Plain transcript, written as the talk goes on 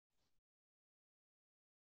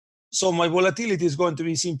So my volatility is going to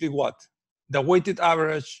be simply what? The weighted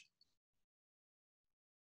average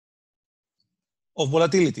of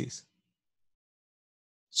volatilities.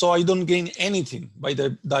 So I don't gain anything by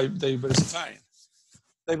diversifying.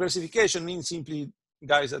 Diversification means simply,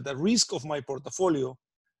 guys, that the risk of my portfolio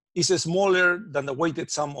is smaller than the weighted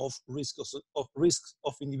sum of risks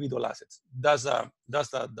of individual assets. That's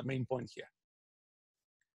the main point here.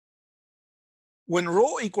 When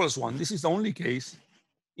rho equals 1, this is the only case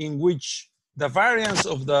in which the variance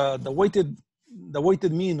of the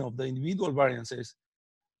weighted mean of the individual variances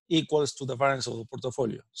equals to the variance of the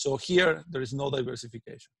portfolio. So here there is no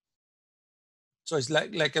diversification. So it's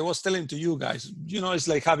like I was telling to you guys, you know, it's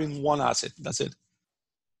like having one asset. That's it.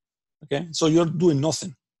 Okay, so you're doing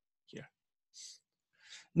nothing here.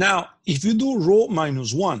 Now, if you do rho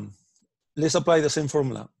minus 1, let's apply the same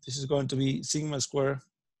formula. This is going to be sigma square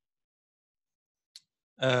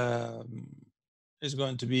is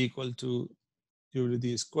going to be equal to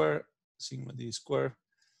WD square, sigma D square,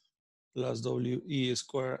 plus WE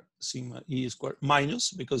square, sigma E square,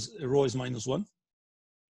 minus, because rho is minus 1,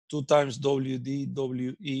 2 times WD,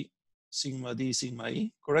 WE, sigma D, sigma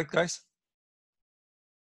E. Correct, guys?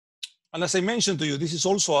 And as I mentioned to you, this is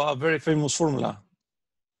also a very famous formula.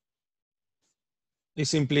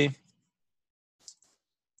 It's simply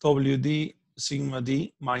WD sigma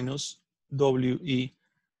D minus WE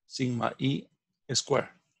sigma E square.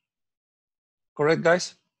 Correct,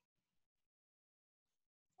 guys?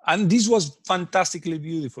 And this was fantastically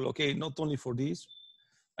beautiful, okay? Not only for this.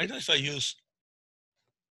 I don't know if I use,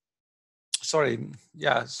 sorry,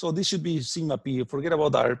 yeah, so this should be sigma P. Forget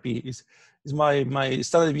about the RP. It's my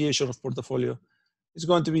standard deviation of portfolio. It's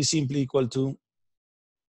going to be simply equal to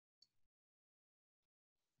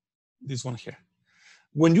this one here.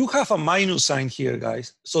 When you have a minus sign here,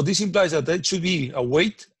 guys, so this implies that it should be a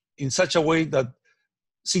weight in such a way that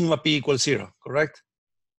sigma P equals 0, correct?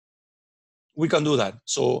 We can do that.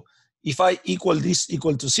 So if I equal this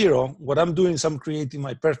equal to 0, what I'm doing is I'm creating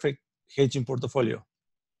my perfect hedging portfolio.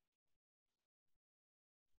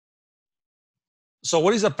 So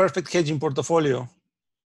what is a perfect hedging portfolio?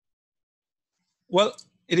 Well,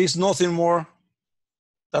 it is nothing more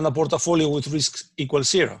than a portfolio with risk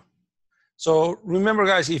equals 0. So remember,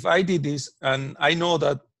 guys, if I did this and I know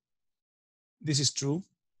that this is true,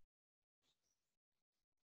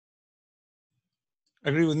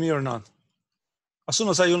 agree with me or not? As soon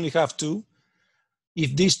as I only have 2,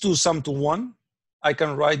 if these two sum to 1, I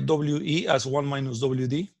can write WE as 1 minus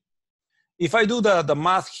WD. If I do the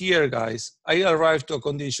math here, guys, I arrive to a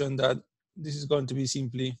condition that this is going to be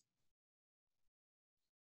simply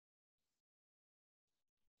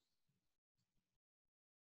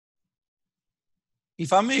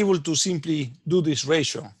if I'm able to simply do this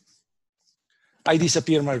ratio, I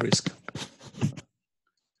disappear my risk.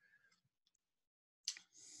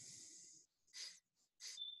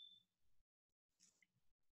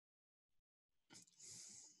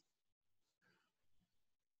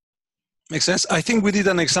 Makes sense? I think we did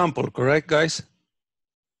an example, correct, guys?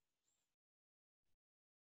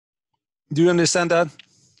 Do you understand that?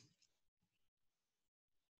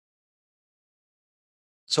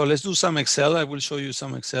 So let's do some Excel. I will show you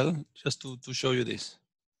some Excel just to show you this.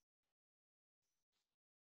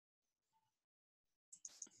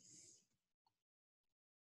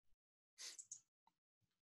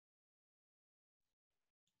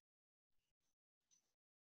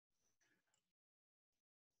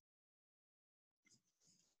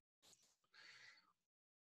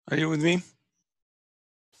 Are you with me?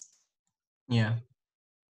 Yeah.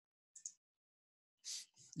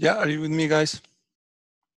 Yeah, are you with me, guys?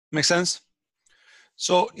 Make sense?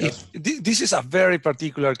 So Yes. if this is a very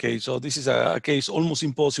particular case, so this is a case almost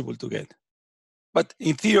impossible to get. But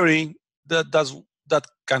in theory, that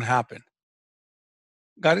can happen.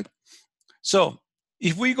 Got it? So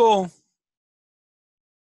if we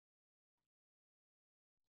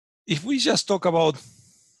just talk about,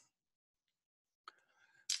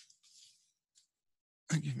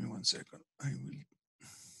 give me 1 second. I will.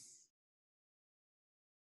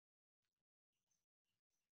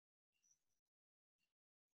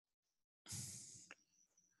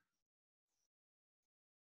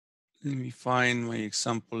 Let me find my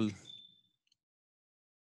example.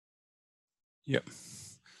 Yeah.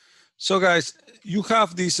 So guys, you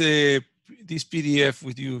have this this PDF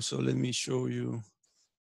with you. So let me show you.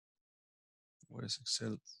 Where is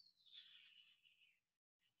Excel?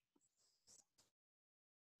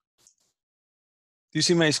 Do you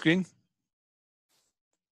see my screen?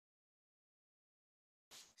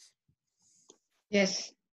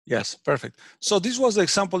 Yes. Yes, perfect. So this was the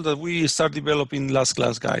example that we started developing last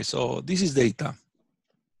class, guys. So this is data.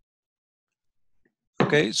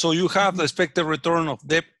 Okay, so you have the expected return of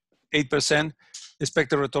debt 8%,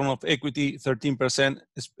 expected return of equity 13%,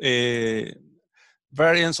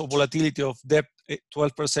 variance of volatility of debt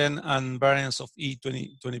 12%, and variance of E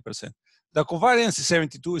 20%. The covariance is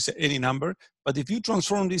 72, is any number, but if you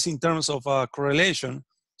transform this in terms of correlation,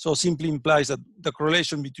 so simply implies that the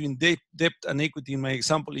correlation between debt and equity in my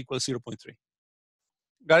example equals 0.3.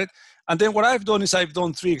 Got it? And then what I've done is I've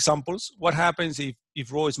done 3 examples. What happens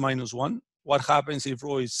if rho is -1? What happens if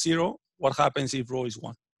rho is 0? What happens if rho is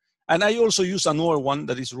 1? And I also use another one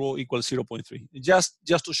that is rho equals 0.3,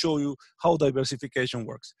 just to show you how diversification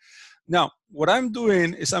works. Now, what I'm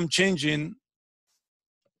doing is I'm changing,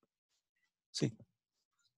 see.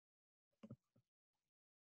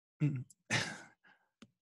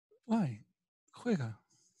 Why? Juega.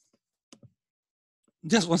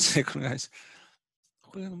 Just 1 second, guys.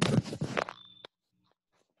 Juega.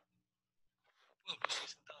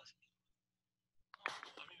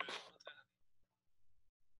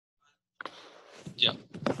 Yeah.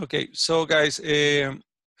 Okay, so guys,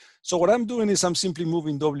 so what I'm doing is I'm simply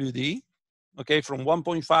moving WD, okay, from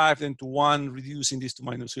 1.5 then to 1, reducing this to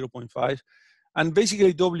minus 0.5. And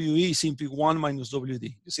basically WE is simply 1 minus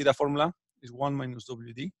WD. You see that formula? Is 1 minus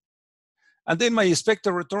WD. And then my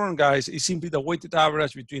expected return, guys, is simply the weighted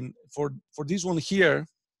average between, for this one here,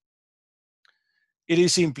 it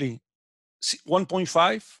is simply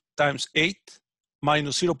 1.5 times 8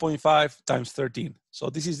 minus 0.5 times 13.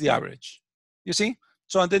 So this is the average. You see?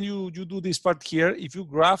 So and then you do this part here. If you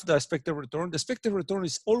graph the expected return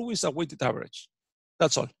is always a weighted average.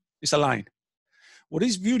 That's all. It's a line. What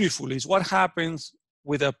is beautiful is what happens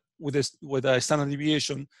with a standard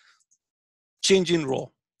deviation changing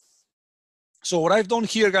rho. So what I've done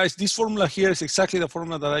here, guys, this formula here is exactly the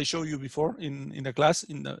formula that I showed you before in the class,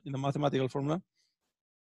 in the mathematical formula.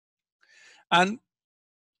 And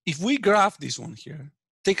if we graph this one here,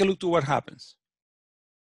 take a look to what happens.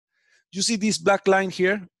 You see this black line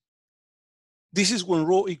here? This is when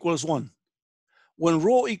rho equals 1. When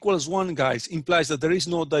rho equals 1, guys, implies that there is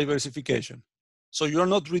no diversification. So you're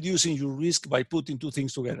not reducing your risk by putting 2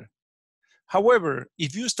 things together. However,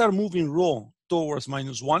 if you start moving rho towards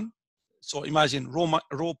 -1, so imagine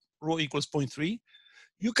rho equals 0.3,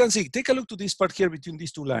 you can see, take a look to this part here between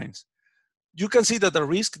these 2 lines. You can see that the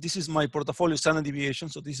risk, this is my portfolio standard deviation,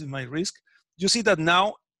 so this is my risk. You see that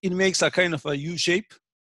now it makes a kind of a U shape.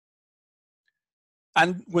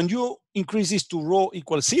 And when you increase this to rho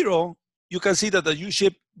equals 0, you can see that the U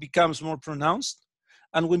shape becomes more pronounced.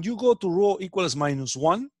 And when you go to rho equals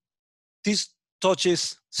 -1, this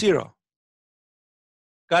touches 0.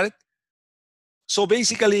 Got it? So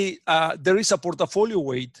basically, there is a portfolio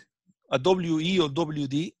weight, a WE or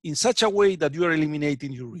WD, in such a way that you are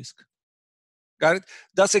eliminating your risk. Got it?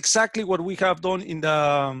 That's exactly what we have done in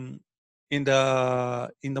the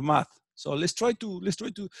math. So let's try to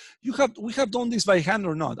we have done this by hand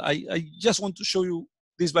or not? I just want to show you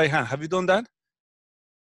this by hand. Have you done that?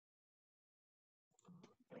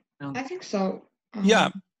 I think so.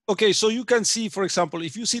 Yeah. Okay. So you can see, for example,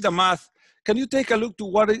 if you see the math, can you take a look to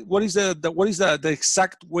what is the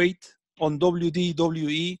exact weight on WD,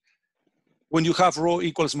 WE when you have rho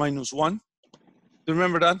equals -1? Do you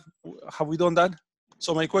remember that? Have we done that?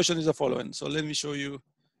 So my question is the following. So let me show you.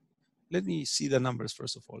 Let me see the numbers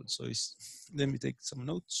first of all. So let me take some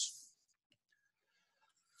notes.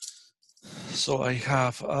 So I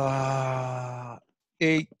have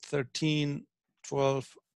 8, 13,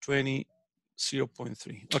 12, 20,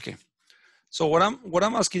 0.3. Okay. So what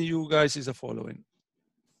I'm asking you guys is the following.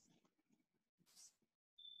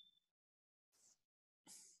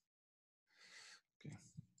 Okay.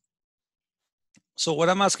 So what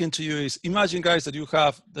I'm asking to you is, imagine, guys, that you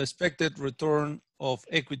have the expected return of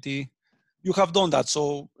equity. You have done that,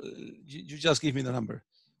 so you just give me the number.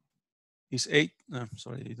 It's 8. No,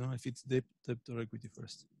 sorry, I don't know if it's debt or equity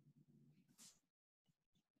first.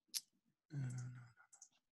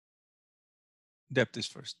 Debt is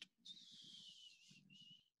first.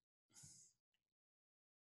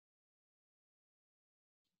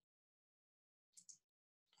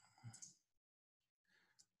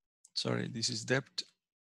 Sorry, this is debt.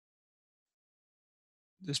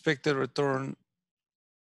 The expected return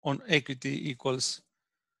on equity equals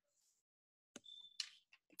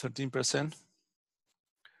 13%.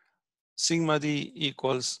 Sigma D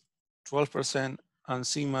equals 12%, and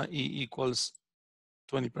sigma E equals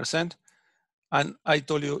 20%. And I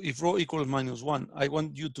told you, if rho equals -1, I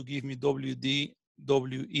want you to give me WD,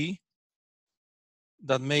 WE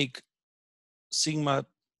that make sigma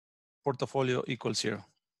portfolio equals 0.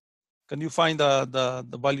 Can you find the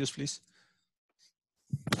values, please?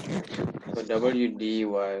 So WD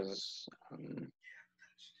was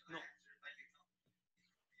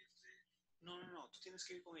tienes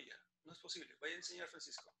que ir con ella. No es posible. Vaya a enseñar,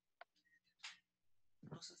 Francisco.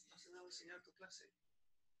 No se nada enseñar tu clase.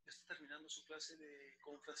 ¿Ya está terminando su clase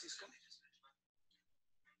con Francisco?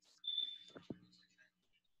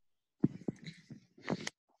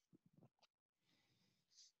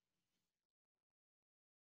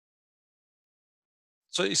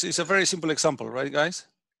 So it's a very simple example, right, guys?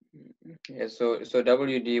 Yeah, so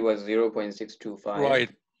WD was 0.625. Right.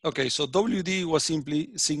 Okay, so WD was simply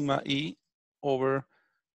sigma E over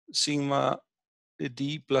sigma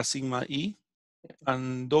D plus sigma E,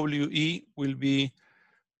 and WE will be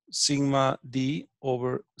sigma D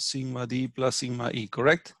over sigma D plus sigma E,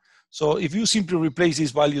 correct? So if you simply replace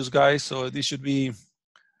these values, guys, so this should be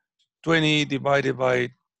 20 divided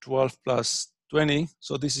by 12 plus 20.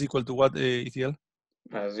 So this is equal to what, Ithiel?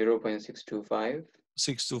 0.625.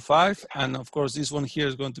 625. And of course, this one here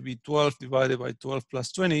is going to be 12 divided by 12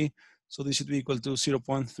 plus 20. So this should be equal to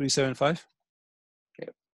 0.375.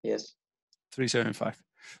 Yes. 375.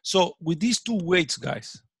 So with these two weights,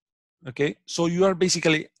 guys, okay, so you are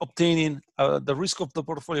basically obtaining the risk of the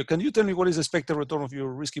portfolio. Can you tell me what is the expected return of your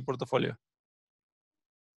risky portfolio?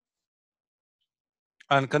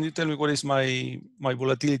 And can you tell me what is my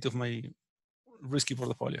volatility of my risky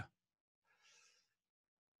portfolio?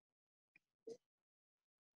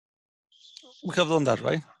 We have done that,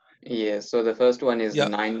 right? Yes, so the first one is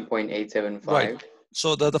 9.875. Right.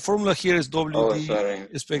 So the formula here is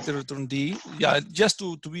WD expected return D. Yeah, just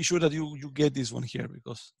to be sure that you get this one here,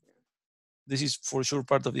 because this is for sure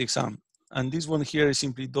part of the exam. And this one here is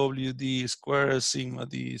simply WD square sigma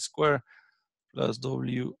D square plus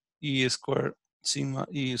WE square sigma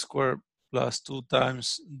E square plus 2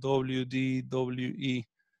 times WD WE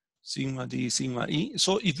sigma D sigma E.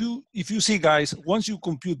 So if you see, guys, once you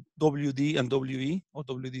compute WD and WE, or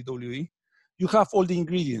WD WE, you have all the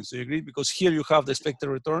ingredients. Do you agree? Because here you have the expected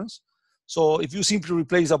returns. So if you simply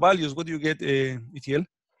replace the values, what do you get, Ithiel?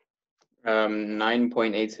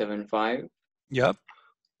 9.875. Yeah.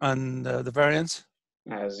 And the variance?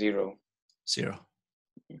 0. 0.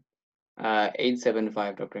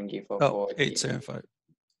 875, Dr. Ngi, for 875.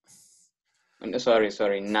 No, sorry,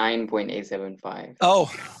 9.875.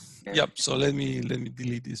 Oh, yep. So let me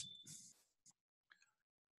delete this.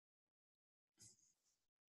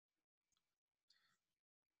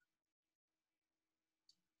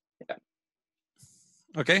 Yeah.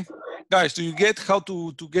 Okay, guys, do you get how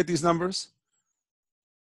to get these numbers?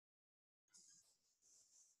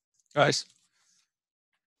 Guys,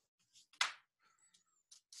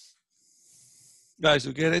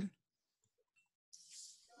 you get it?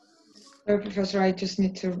 Professor, I just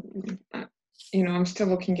need to, I'm still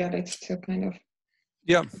looking at it to kind of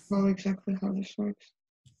know exactly how this works.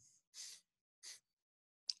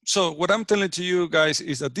 So what I'm telling to you guys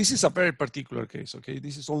is that this is a very particular case, okay?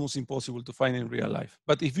 This is almost impossible to find in real life.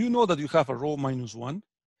 But if you know that you have a rho -1,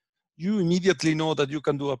 you immediately know that you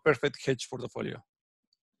can do a perfect hedge portfolio.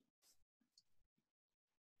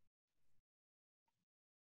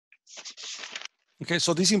 Okay,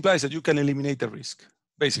 so this implies that you can eliminate the risk.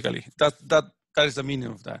 Basically, that is the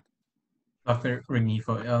meaning of that. Dr.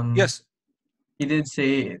 Remifo, yes. You did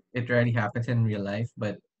say it rarely happens in real life,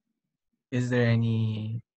 but is there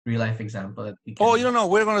any real life example that we can? Oh, no,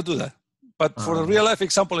 we're going to do that. But for the real life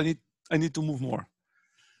example, I need to move more.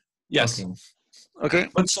 Yes. Okay.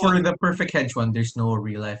 But for the perfect hedge one, there's no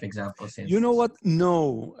real life example. You know what?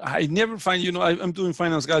 No, I never find, I'm doing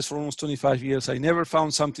finance, guys, for almost 25 years. I never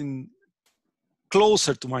found something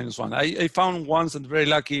closer to -1. I found once, and very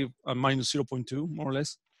lucky, -0.2, more or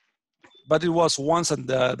less. But it was once, and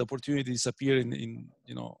the opportunity disappeared in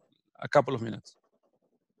a couple of minutes.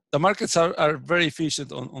 The markets are very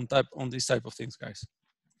efficient on this type of things, guys.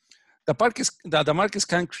 The markets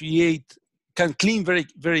can clean very,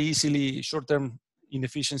 very easily short-term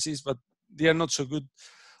inefficiencies, but they are not so good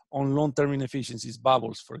on long-term inefficiencies,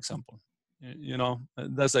 bubbles, for example.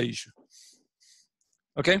 That's the issue.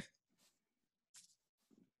 Okay?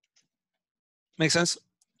 Make sense?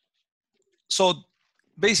 So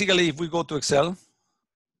basically, if we go to Excel,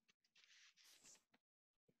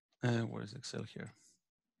 where is Excel here?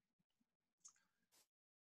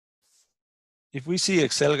 If we see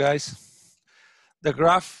Excel, guys, the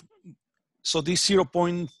graph, so this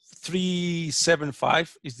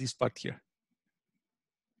 0.375 is this part here.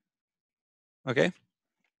 Okay?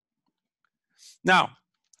 Now,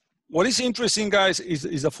 what is interesting, guys,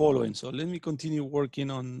 is the following. So let me continue working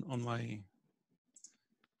on my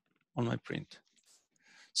print.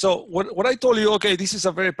 So what I told you, okay, this is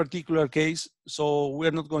a very particular case, so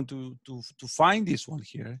we're not going to find this one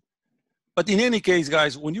here. But in any case,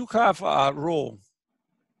 guys, when you have a row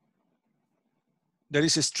that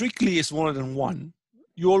is strictly smaller than 1,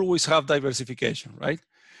 you always have diversification, right?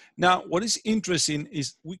 Now, what is interesting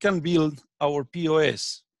is we can build our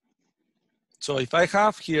POS. So if I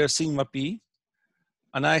have here sigma P,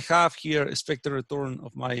 and I have here expected return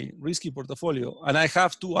of my risky portfolio, and I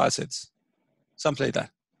have two assets, something like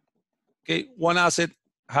that. Okay, one asset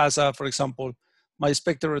has, for example, my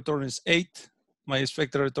expected return is 8. My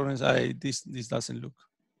expected return is this doesn't look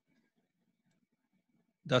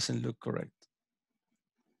correct.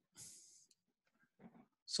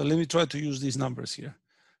 So let me try to use these numbers here.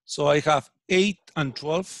 So I have 8 and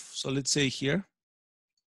 12. So let's say here.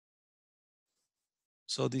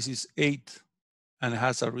 So this is 8 and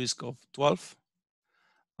has a risk of 12.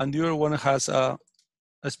 And the other one has a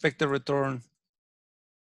expected return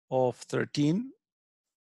of 13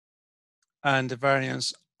 and the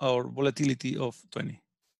variance or volatility of 20.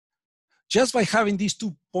 Just by having these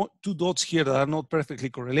two dots here that are not perfectly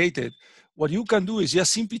correlated, what you can do is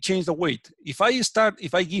just simply change the weight. If I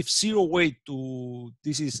give 0 weight to,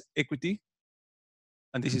 this is equity,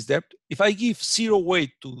 and this is debt. If I give 0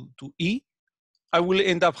 weight to E, I will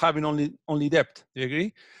end up having only debt, do you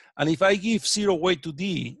agree? And if I give 0 weight to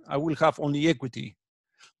D, I will have only equity.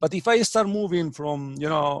 But if I start moving from,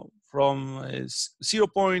 from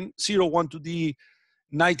 0.01 to D,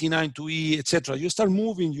 99 to E, etc., you start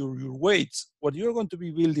moving your weights, what you're going to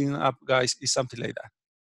be building up, guys, is something like that.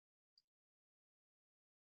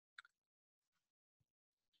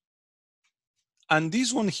 And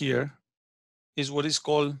this one here is what is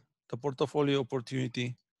called the portfolio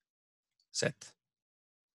opportunity set.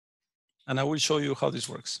 And I will show you how this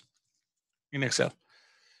works in Excel.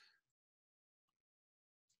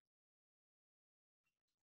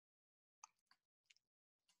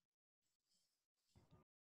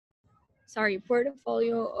 Sorry,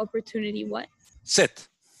 portfolio opportunity what? Set.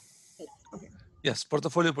 Okay. Yes,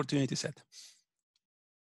 portfolio opportunity set.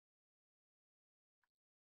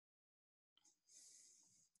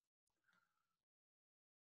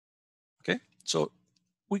 Okay, so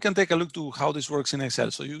we can take a look to how this works in Excel.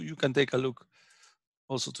 So you can take a look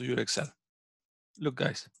also to your Excel. Look,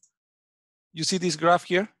 guys, you see this graph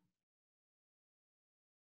here?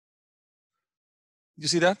 You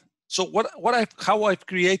see that? So how I've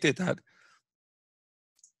created that.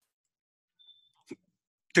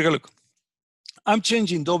 Take a look. I'm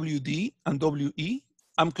changing WD and WE.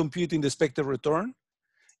 I'm computing the expected return.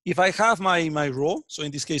 If I have my row, so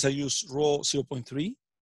in this case I use row 0.3.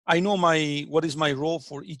 I know what is my row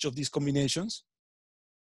for each of these combinations.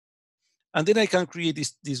 And then I can create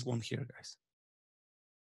this one here, guys.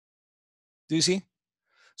 Do you see?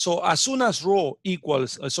 So as soon as row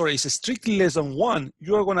equals, is strictly less than 1,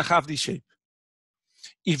 you are going to have this shape.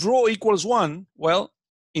 If row equals 1, well,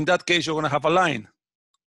 in that case, you're going to have a line.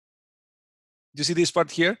 Do you see this part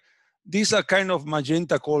here? This kind of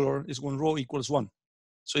magenta color is when row equals 1.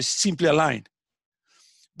 So it's simply a line.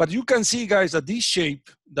 But you can see, guys, that this shape,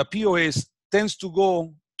 the POS, tends to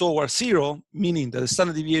go towards 0, meaning that the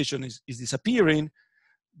standard deviation is disappearing,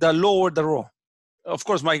 the lower the row. Of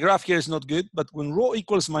course, my graph here is not good, but when row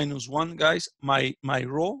equals -1, guys, my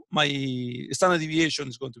standard deviation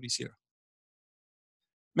is going to be 0.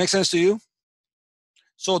 Make sense to you?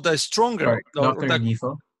 So the stronger... Sorry, Dr.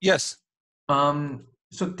 Gifo? Yes.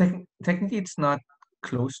 So technically, it's not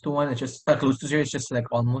close to 1. It's just close to 0. It's just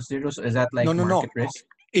like almost 0. So is that like market risk?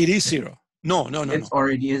 It is 0. No. It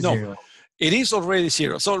already is 0. It is already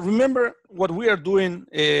 0. So remember what we are doing.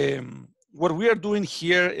 What we are doing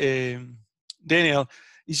here, Daniel,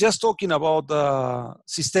 is just talking about the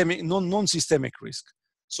systemic, non-systemic risk.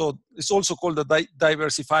 So it's also called the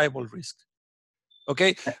diversifiable risk.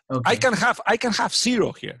 Okay? I can have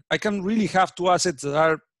 0 here. I can really have two assets that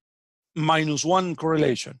are -1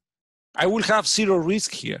 correlation. I will have 0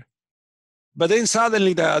 risk here. But then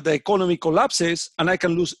suddenly the economy collapses and I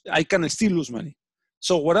can still lose money.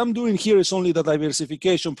 So what I'm doing here is only the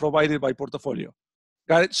diversification provided by portfolio.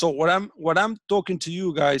 Got it? So what I'm talking to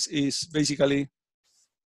you guys is basically,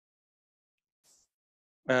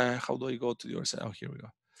 how do I go to your side? Oh, here we go.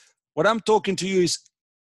 What I'm talking to you is,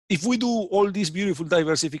 if we do all this beautiful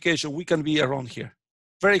diversification, we can be around here,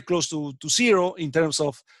 very close to 0 in terms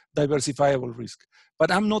of diversifiable risk.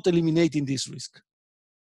 But I'm not eliminating this risk.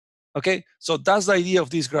 Okay, so that's the idea of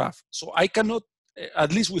this graph. So I cannot,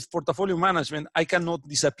 at least with portfolio management, I cannot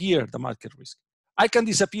disappear the market risk. I can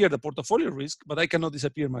disappear the portfolio risk, but I cannot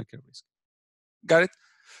disappear market risk. Got it?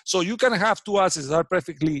 So you can have two assets that are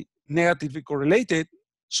perfectly negatively correlated.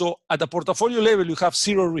 So at the portfolio level, you have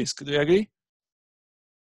 0 risk. Do you agree?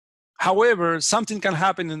 However, something can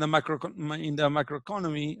happen in the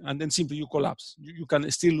macroeconomy, and then simply you collapse. You can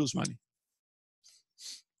still lose money.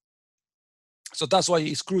 So that's why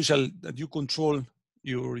it's crucial that you control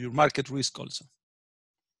your market risk also.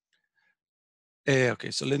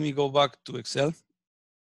 Okay, so let me go back to Excel.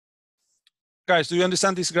 Guys, do you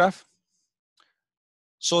understand this graph?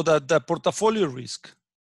 So that the portfolio risk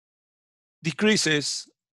decreases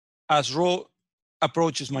as rho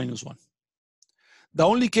approaches -1. The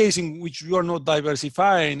only case in which you are not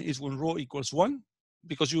diversifying is when rho equals 1,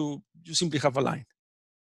 because you simply have a line.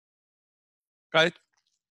 Right?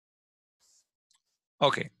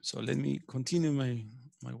 Okay, so let me continue my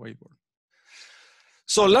whiteboard.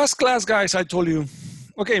 So last class, guys, I told you,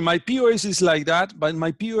 okay, my POS is like that, but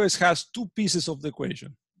my POS has two pieces of the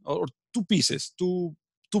equation, or two pieces, two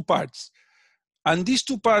parts. And these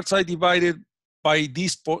two parts I divided by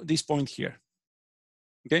this point here.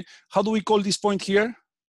 Okay, how do we call this point here?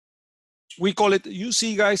 We call it, you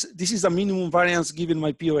see, guys, this is the minimum variance given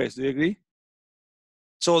my POS. Do you agree?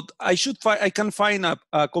 So I can find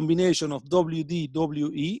a combination of WD,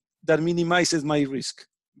 WE that minimizes my risk,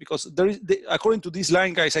 because according to this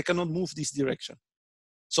line, guys, I cannot move this direction.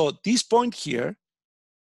 So this point here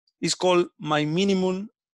is called my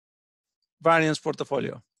minimum variance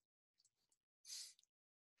portfolio.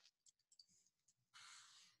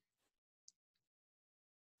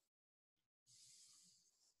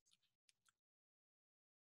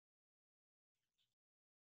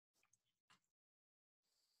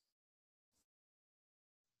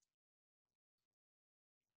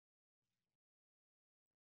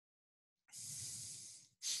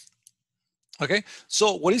 Okay,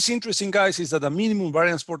 so what is interesting, guys, is that the minimum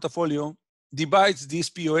variance portfolio divides this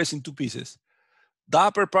POS in two pieces. The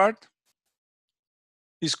upper part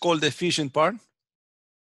is called the efficient part,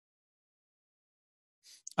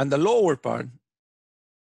 and the lower part,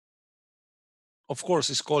 of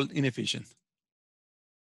course, is called inefficient.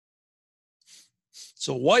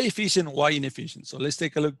 So why efficient, why inefficient? So let's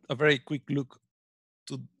take a very quick look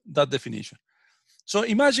to that definition. So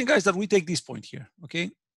imagine, guys, that we take this point here,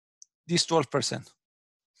 okay? This 12%.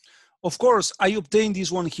 Of course, I obtain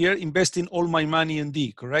this one here, investing all my money in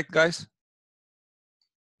D, correct, guys?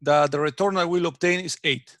 The return I will obtain is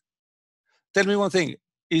 8. Tell me one thing,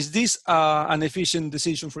 is this an efficient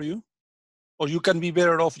decision for you? Or you can be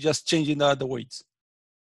better off just changing the weights?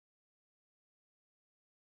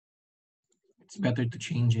 It's better to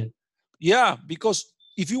change it. Yeah, because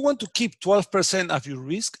if you want to keep 12% of your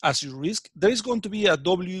risk as your risk, there is going to be a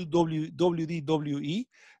WD,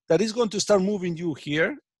 that is going to start moving you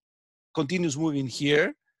here, continues moving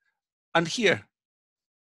here, and here.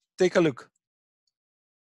 Take a look.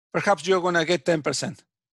 Perhaps you're going to get 10%.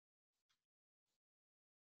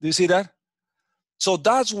 Do you see that? So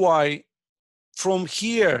that's why from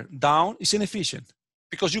here down is inefficient,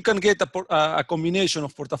 because you can get a combination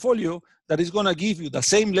of portfolio that is going to give you the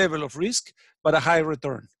same level of risk, but a high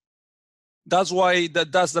return. That's why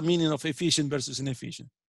that's the meaning of efficient versus inefficient.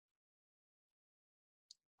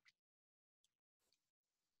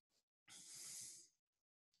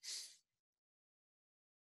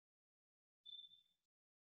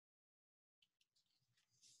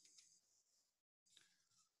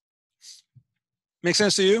 Make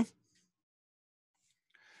sense to you?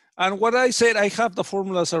 And what I said, I have the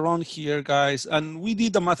formulas around here, guys, and we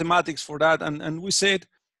did the mathematics for that, and we said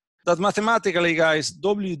that mathematically, guys,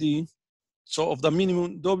 WD, so of the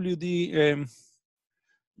minimum WD,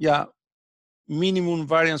 minimum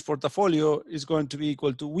variance portfolio is going to be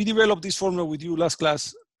equal to, we developed this formula with you last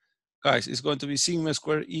class, guys, it's going to be sigma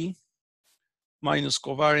square E minus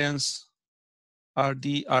covariance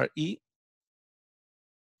RDRE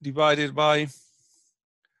divided by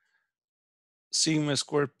sigma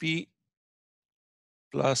square P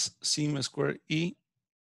plus sigma square E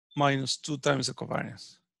minus 2 times the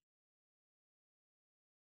covariance.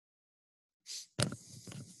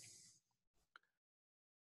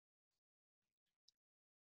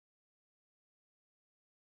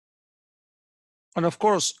 And of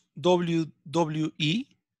course, WE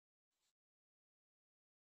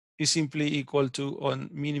is simply equal to, on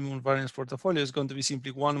minimum variance portfolio, is going to be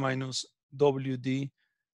simply 1 minus WD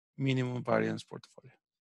minimum variance portfolio.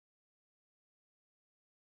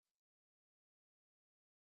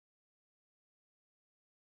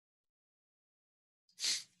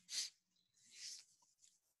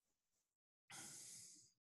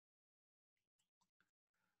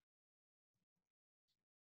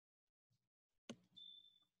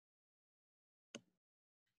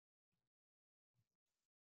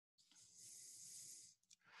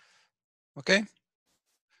 Okay,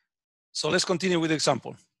 so let's continue with the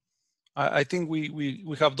example. I think we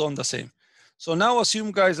have done the same. So now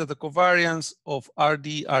assume, guys, that the covariance of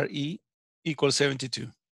RDRE equals 72.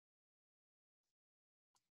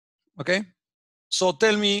 Okay, so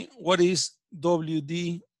tell me what is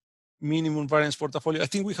WD minimum variance portfolio? I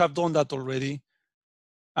think we have done that already.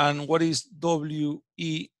 And what is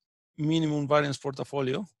WE minimum variance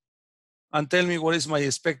portfolio? And tell me what is my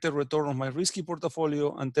expected return on my risky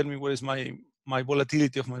portfolio, and tell me what is my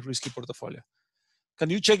volatility of my risky portfolio. Can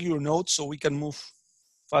you check your notes so we can move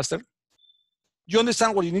faster? You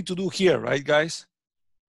understand what you need to do here, right, guys?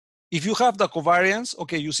 If you have the covariance,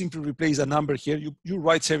 okay, you simply replace the number here. You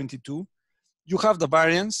write 72. You have the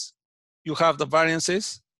variance. You have the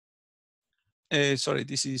variances. Sorry,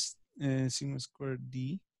 this is sigma squared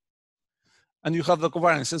D. And you have the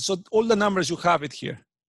covariances. So all the numbers, you have it here.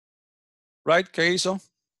 Right, okay, so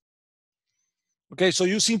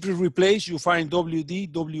you simply replace, you find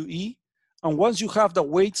WD, WE, and once you have the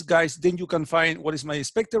weights, guys, then you can find what is my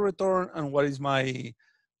expected return and what is my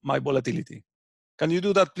volatility. Can you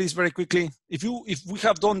do that, please, very quickly? If we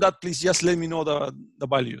have done that, please just let me know the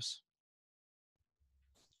values.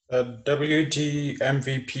 WD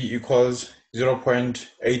MVP equals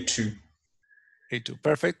 0.82. 82,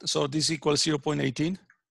 perfect. So this equals 0.18.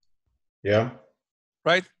 Yeah.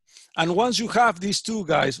 Right? And once you have these two,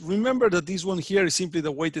 guys, remember that this one here is simply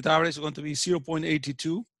the weighted average. It's going to be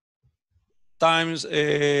 0.82 times,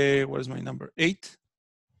 what is my number? 8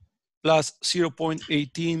 plus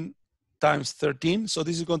 0.18 times 13. So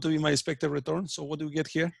this is going to be my expected return. So what do we get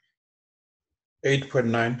here?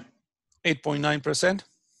 8.9. 8.9%.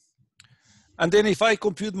 And then if I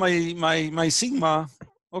compute my sigma,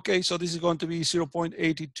 okay, so this is going to be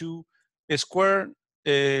 0.82 squared.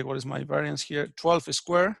 What is my variance here? 12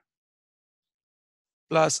 squared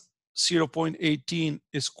plus 0.18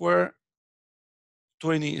 squared,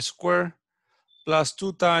 20 squared, plus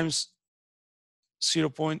 2 times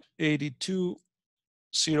 0.82,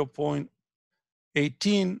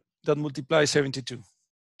 0.18, that multiplies 72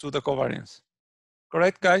 to the covariance.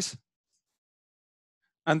 Correct, guys?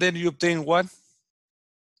 And then you obtain what?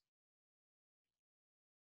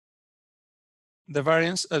 The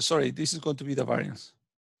variance, sorry, this is going to be the variance.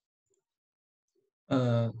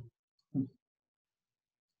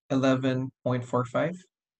 11.45.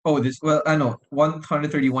 Oh, this, well, I know,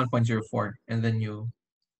 131.04, and then you.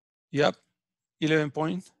 Yep,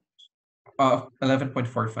 11.45.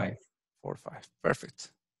 11.45.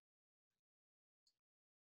 Perfect.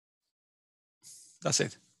 That's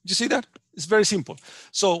it. You see that? It's very simple.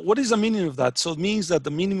 So what is the meaning of that? So it means that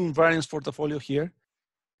the minimum variance portfolio here.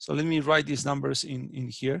 So let me write these numbers in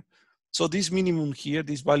here. So this minimum here,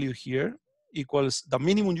 this value here, equals the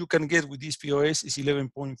minimum you can get with this POS is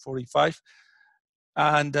 11.45,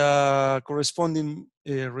 and corresponding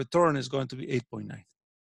return is going to be 8.9.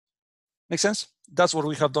 Make sense? That's what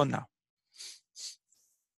we have done now.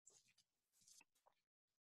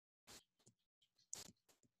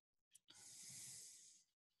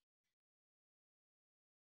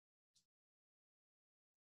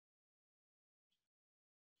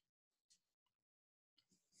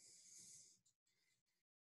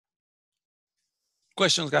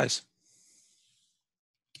 Questions, guys?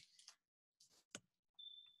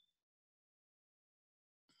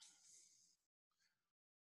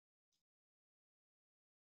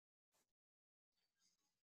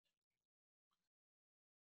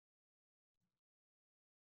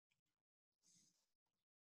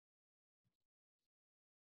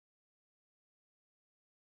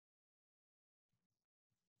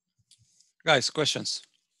 Guys, questions?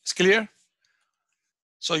 It's clear?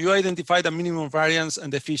 So you identify the minimum variance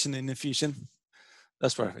and the efficient and inefficient.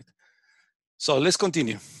 That's perfect. So let's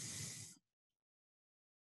continue.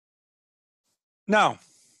 Now,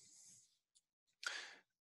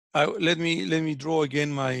 let me draw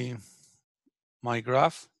again my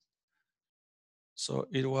graph. So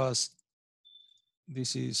it was,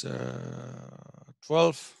 this is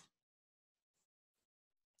 12.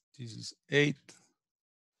 This is 8.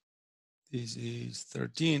 This is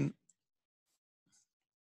 13.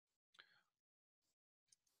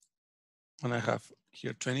 And I have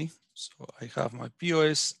here 20. So I have my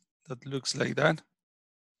POS that looks like that.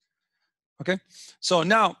 Okay. So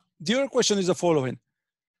now the other question is the following.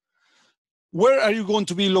 Where are you going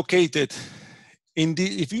to be located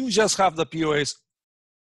if you just have the POS,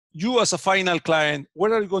 you as a final client,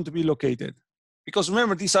 where are you going to be located? Because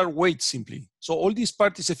remember, these are weights simply. So all this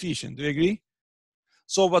part is efficient. Do you agree?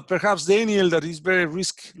 So, but perhaps Daniel, that is very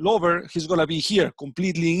risk lover, he's going to be here,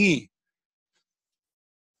 completely in E.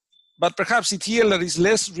 But perhaps Itiel, that is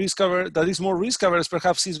less risk averse, that is more risk averse,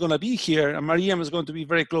 perhaps he's going to be here, and Mariam is going to be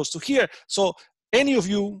very close to here. So any of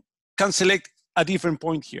you can select a different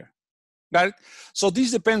point here. Got it? So this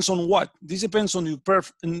depends on what? This depends on your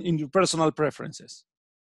in your personal preferences.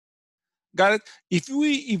 Got it? If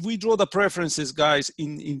we draw the preferences, guys,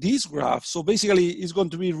 in this graph, so basically it's going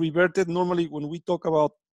to be reverted. Normally when we talk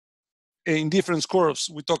about indifference curves,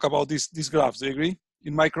 we talk about these graphs. Do you agree?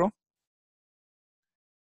 In micro?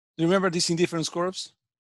 Do you remember these indifference curves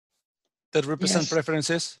that represent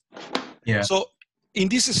preferences? Yeah. So in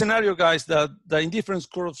this scenario, guys, the indifference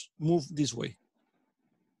curves move this way.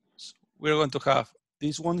 So we're going to have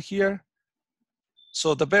this one here.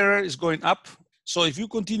 So the bearer is going up. So if you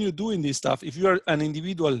continue doing this stuff, if you are an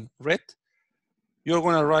individual red, you're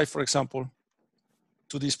going to arrive, for example,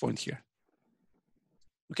 to this point here.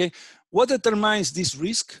 Okay, what determines this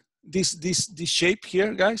risk, this shape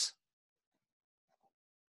here, guys?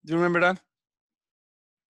 Do you remember that?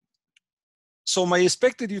 So my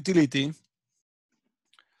expected utility,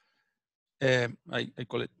 I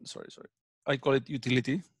call it, sorry, I call it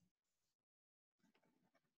utility.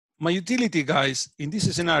 My utility, guys, in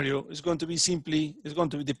this scenario is going to be simply, it's going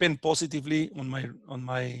to depend positively on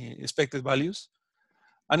my expected values,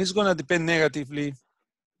 and it's going to depend negatively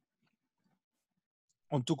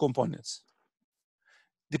on two components.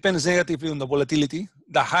 Depends negatively on the volatility.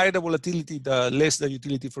 The higher the volatility, the less the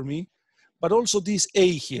utility for me. But also this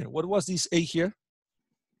A here. What was this A here?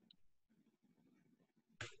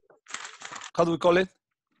 How do we call it?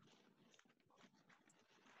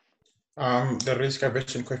 The risk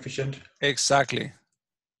aversion coefficient. Exactly.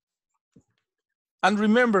 And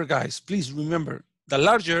remember, guys, please remember, the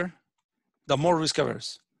larger, the more risk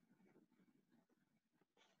averse.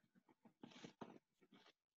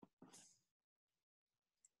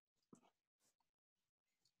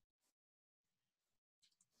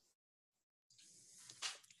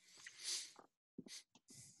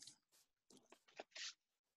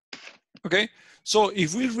 Okay, so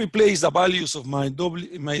if we replace the values of my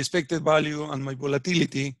expected value and my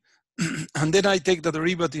volatility, and then I take the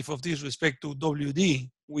derivative of this respect to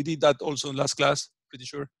WD, we did that also in last class, pretty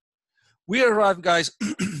sure. We arrive, guys,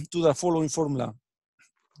 to the following formula.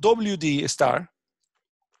 WD star.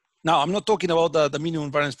 Now, I'm not talking about the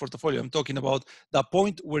minimum variance portfolio. I'm talking about the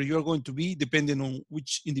point where you're going to be depending on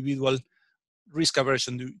which individual risk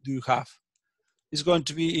aversion do you have. It's going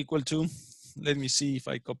to be equal to, let me see if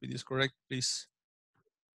I copy this correct, please.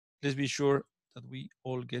 Let's be sure that we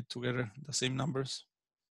all get together the same numbers.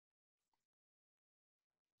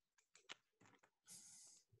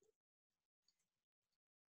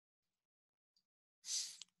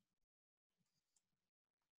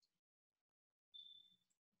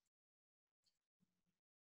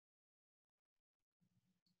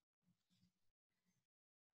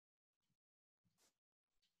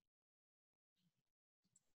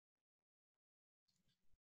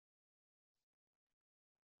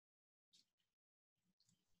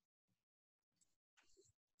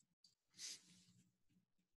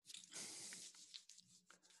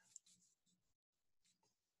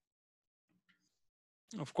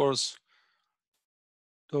 Of course,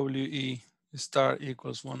 WE star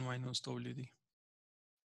equals 1 minus WD.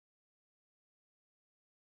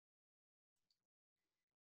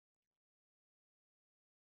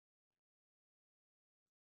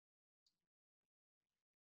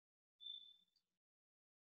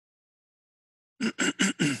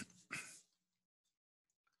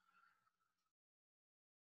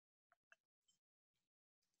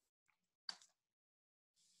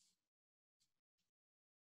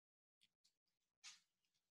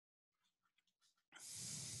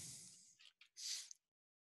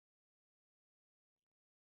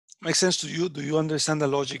 Makes sense to you? Do you understand the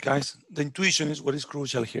logic, guys? The intuition is what is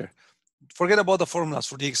crucial here. Forget about the formulas.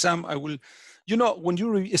 For the exam, I will, you know, when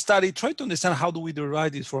you study, try to understand how do we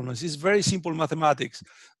derive these formulas. It's very simple mathematics.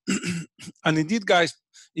 And indeed, guys,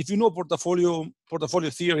 if you know portfolio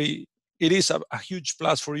theory, it is a huge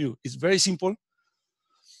plus for you. It's very simple,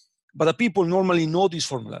 but the people normally know these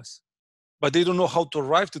formulas, but they don't know how to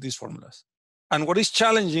arrive to these formulas. And what is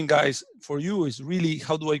challenging, guys, for you is really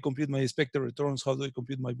how do I compute my expected returns? How do I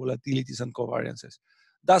compute my volatilities and covariances?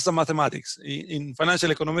 That's the mathematics. In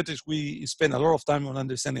financial econometrics, we spend a lot of time on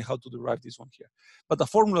understanding how to derive this one here. But the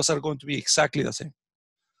formulas are going to be exactly the same.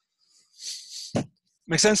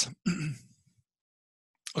 Make sense?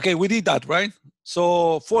 Okay, we did that, right?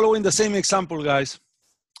 So following the same example, guys,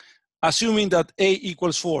 assuming that A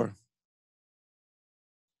equals 4.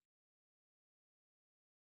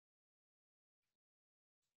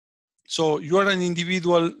 So you are an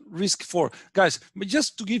individual risk 4. Guys, but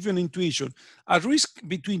just to give you an intuition, a risk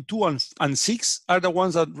between 2 and 6 are the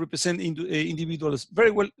ones that represent individuals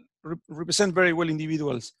very well, represent very well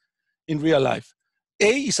individuals in real life.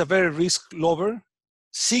 A is a very risk lover.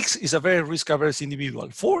 6 is a very risk averse individual.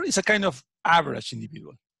 4 is a kind of average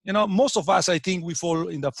individual. You know, most of us, I think we fall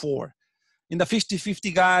in the 4. In the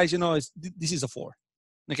 50-50 guys, you know, this is a 4.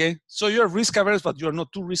 Okay, so you're risk averse, but you're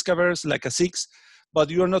not too risk averse like a 6, but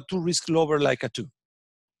you're not too risk lover like a 2.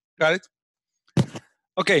 Got it?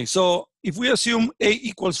 Okay, so if we assume A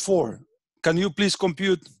equals 4, can you please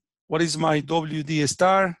compute what is my WD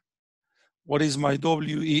star? What is my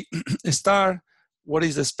WE star? What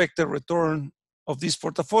is the expected return of this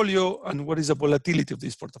portfolio? And what is the volatility of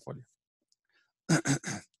this portfolio?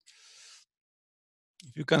 If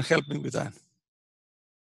you can help me with that.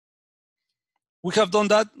 We have done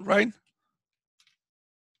that, right?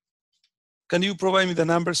 Can you provide me the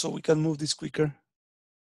numbers so we can move this quicker?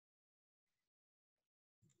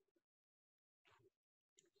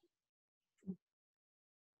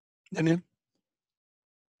 Daniel?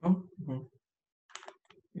 Oh,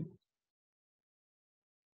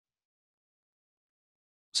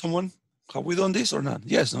 Someone? Have we done this or not?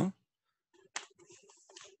 Yes, no?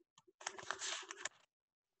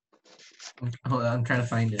 I'm trying to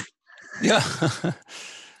find it. Yeah.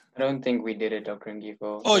 I don't think we did it, Dr.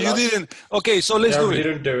 Ngifo. Oh, you didn't? Okay, so let's do it. We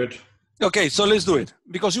didn't do it. Okay, so let's do it.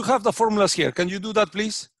 Because you have the formulas here. Can you do that,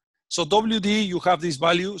 please? So WD, you have this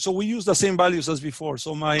value. So we use the same values as before.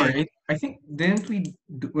 So my... Sorry, I think, didn't we,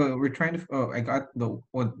 we're trying to, oh, I got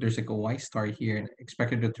there's like a Y star here and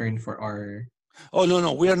expected return for our... Oh,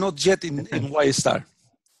 no, we are not yet in Y star.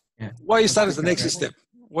 Yeah. Y star is the next step.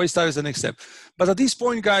 Y star is the next step. But at this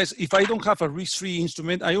point, guys, if I don't have a risk-free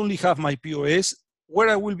instrument, I only have my POS. Where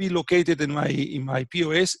I will be located in my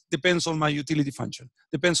POS depends on my utility function,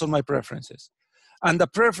 depends on my preferences. And the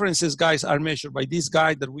preferences, guys, are measured by this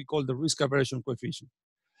guy that we call the risk aversion coefficient.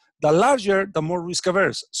 The larger, the more risk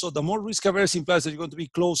averse. So the more risk averse implies that you're going to be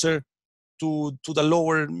closer to the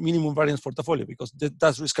lower minimum variance portfolio because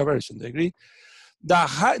that's risk aversion. Do you agree?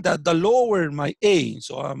 The lower my A,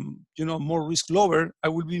 so I'm more risk lower, I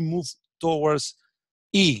will be moved towards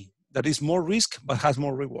E, that is more risk but has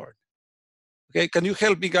more reward. Okay, can you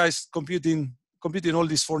help me, guys, computing all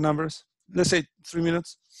these 4 numbers? Let's say 3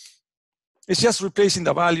 minutes. It's just replacing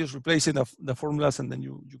the values, replacing the formulas, and then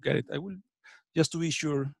you get it. I will just to be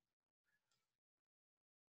sure.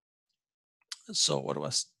 So what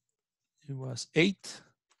was it? Was 8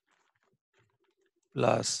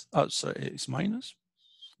 plus, oh, sorry, it's minus.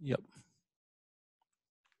 Yep.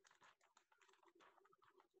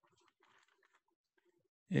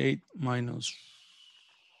 Eight minus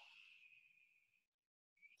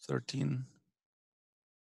 13.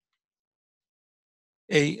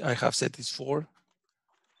 A, I have set is 4.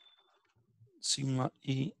 Sigma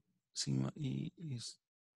E is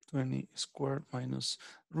 20 squared minus,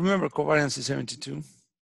 remember covariance is 72.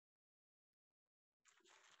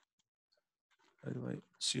 Divided by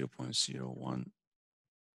 0.01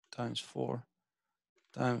 times 4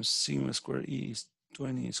 times sigma square E is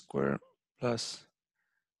 20 squared plus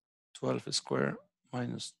 12 squared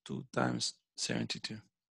minus 2 times 72.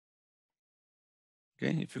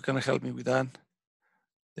 Okay, if you can help me with that,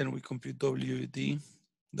 then we compute WD,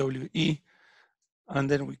 WE, and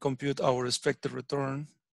then we compute our expected return,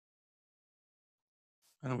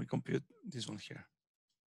 and we compute this one here.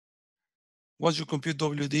 Once you compute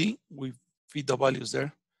WD, we feed the values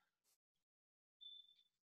there.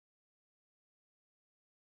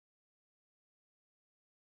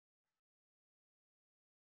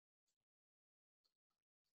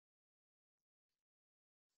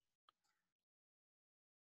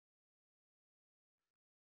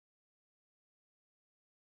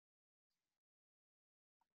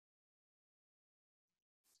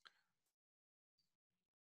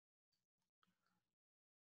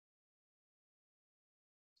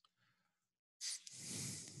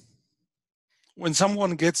 When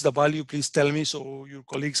someone gets the value, please tell me so your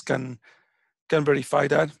colleagues can verify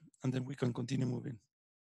that, and then we can continue moving.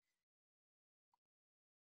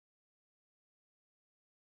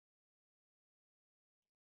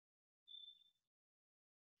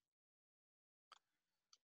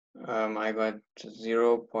 I got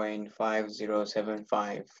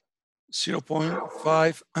 0.5075.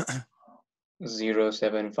 0.5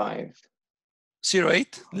 0.075.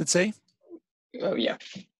 08, let's say. Yeah.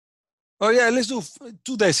 Oh yeah, let's do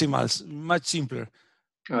 2 decimals, much simpler.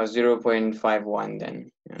 0.51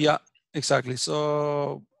 then. Yeah, exactly.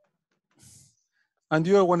 So, and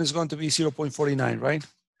the other one is going to be 0.49, right?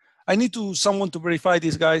 I need someone to verify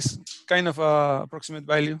these guys, kind of approximate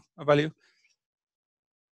value, a value.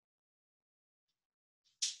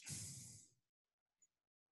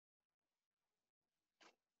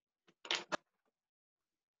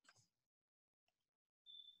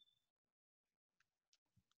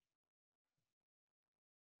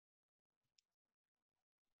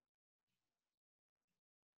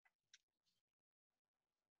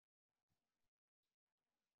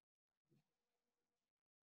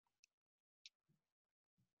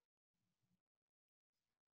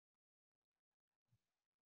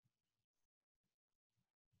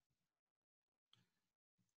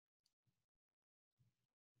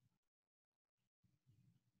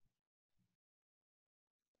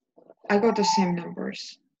 I got the same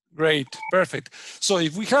numbers. Great, perfect. So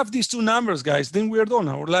if we have these two numbers, guys, then we're done.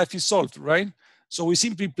 Our life is solved, right? So we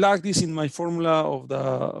simply plug this in my formula of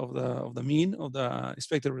the mean of the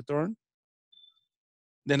expected return.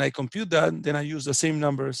 Then I compute that. Then I use the same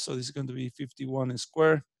numbers. So this is going to be 51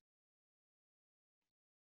 squared,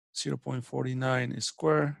 0.49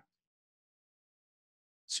 squared,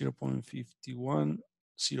 0.51,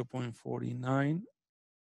 0.49.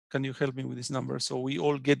 Can you help me with this number? So we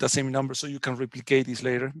all get the same number so you can replicate this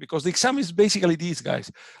later, because the exam is basically this,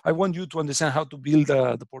 guys. I want you to understand how to build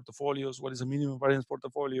the portfolios, what is a minimum variance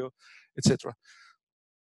portfolio, etc.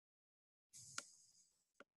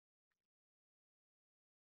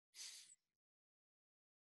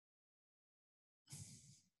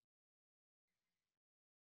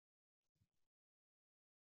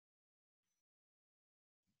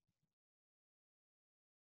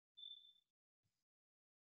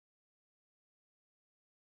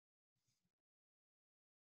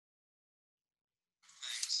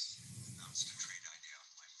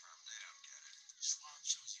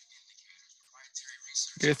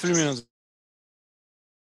 Okay, 3 minutes.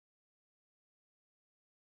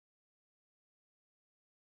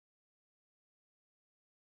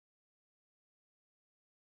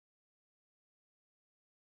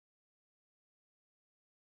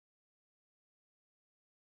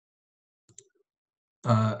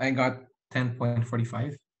 I got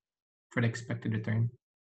 10.45 for the expected return.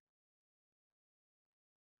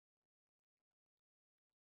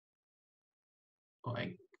 Oh,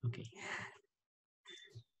 okay.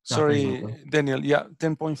 Sorry, Daniel. Yeah,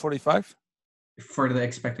 10.45 for the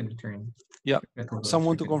expected return. Yeah.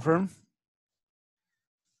 Someone to confirm?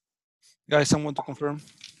 Guys, someone to confirm?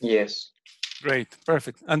 Yes. Great,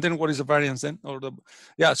 perfect. And then what is the variance then? Or the,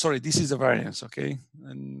 yeah, sorry, this is the variance, okay?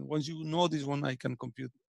 And once you know this one, I can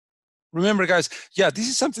compute. Remember, guys, yeah, this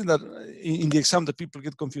is something that in the exam that people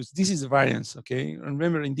get confused. This is the variance, okay?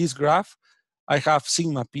 Remember, in this graph, I have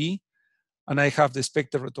sigma p, and I have the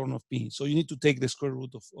expected return of p. So you need to take the square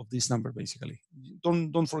root of this number, basically.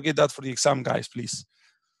 Don't forget that for the exam, guys, please.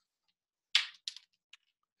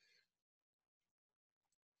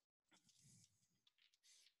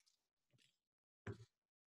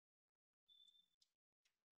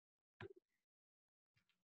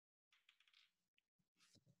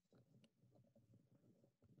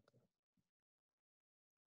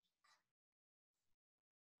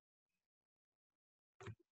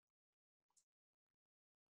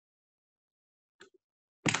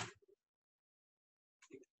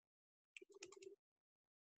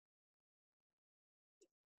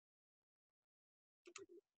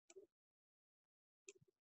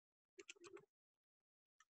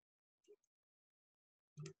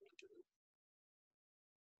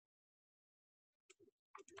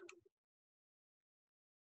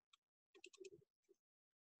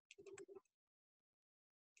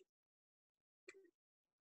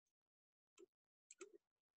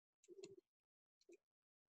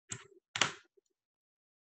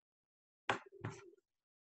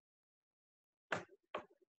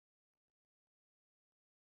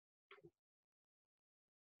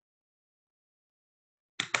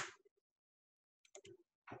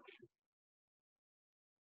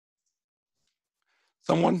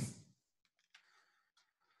 Someone?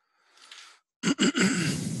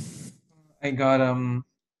 I got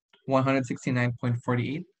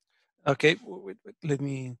 169.48. Okay, wait, let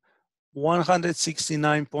me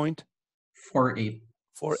 169.48.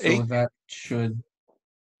 48. So that should,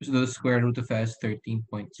 so the square root of that is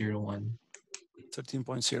 13.01.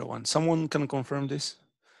 13.01. Someone can confirm this?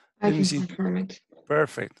 I can confirm it.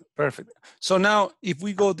 Perfect, perfect. So now if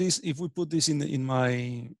we go this, if we put this in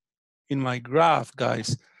my graph,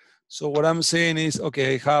 guys. So what I'm saying is,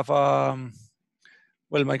 okay, I have well,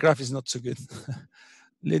 my graph is not so good.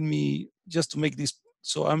 Let me just to make this.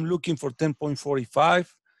 So I'm looking for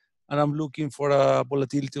 10.45, and I'm looking for a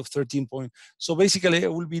volatility of 13 point. So basically,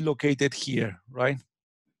 it will be located here, right?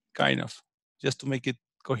 Kind of, just to make it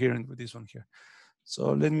coherent with this one here.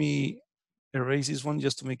 So let me erase this one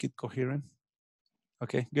just to make it coherent.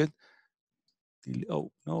 Okay, good.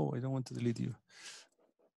 Oh, no, I don't want to delete you.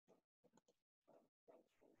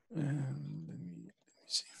 Let me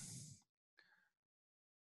see.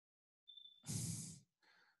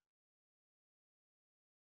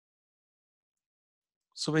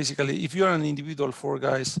 So basically, if you're an individual 4,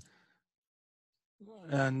 guys,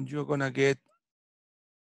 and you're gonna get,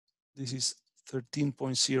 this is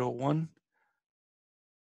 13.01,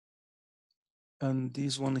 and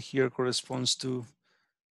this one here corresponds to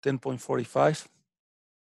 10.45.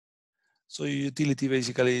 So your utility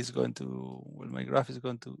basically is going to, well, my graph is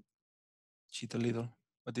going to cheat a little.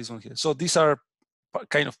 but this one here. So these are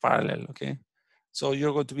kind of parallel, okay? So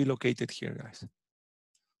you're going to be located here, guys.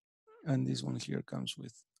 And this one here comes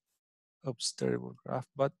with oops, terrible graph,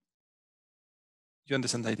 but you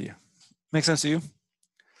understand the idea. Make sense to you?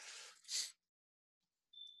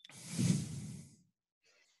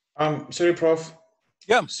 Sorry, Prof.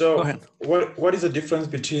 Yeah, so go ahead. What is the difference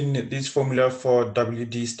between this formula for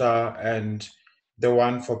WD star and the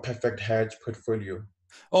one for perfect hedge portfolio?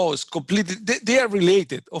 Oh, it's completely, they are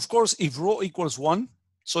related. Of course, if rho equals 1,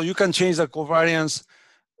 so you can change the covariance.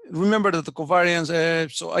 Remember that the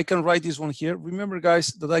covariance, so I can write this one here. Remember, guys,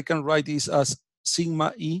 that I can write this as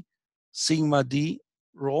sigma E, sigma D,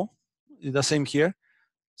 rho. The same here.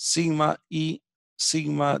 Sigma E,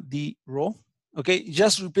 sigma D, rho. Okay,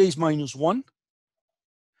 just replace -1.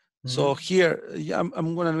 So here, yeah,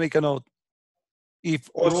 I'm going to make a note. If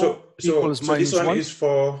rho equals so this one -1, is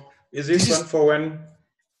for, is this one for when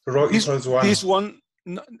rho equals 1? This one,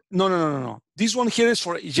 no. This one here is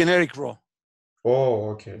for generic rho.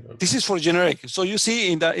 Oh, okay. This is for generic. So you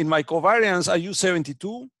see in my covariance, I use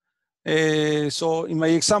 72. So in my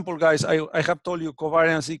example, guys, I have told you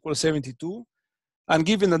covariance equals 72. And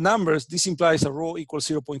given the numbers, this implies a rho equals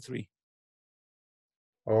 0.3.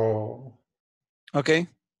 Oh. Okay.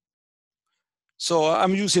 So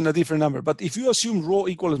I'm using a different number. But if you assume rho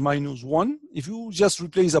equals -1, if you just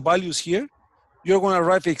replace the values here, you're going to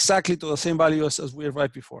arrive exactly to the same value as we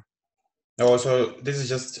arrived before. Oh, so this is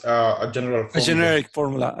just a general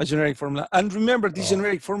formula. A generic formula. And remember, this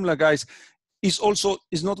generic formula, guys, is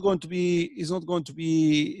going to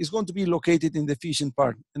be located in the efficient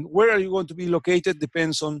part. And where are you going to be located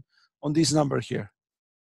depends on this number here.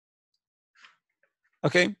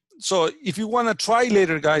 Okay, so if you want to try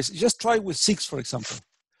later, guys, just try with 6, for example.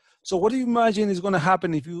 So what do you imagine is going to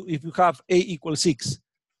happen if you have A equals 6?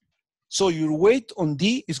 So your weight on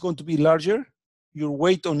D is going to be larger. Your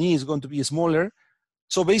weight on E is going to be smaller.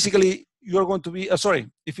 So basically, you're going to be,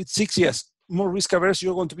 if it's 6, yes, more risk averse,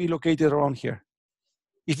 you're going to be located around here.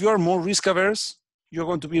 If you are more risk averse, you're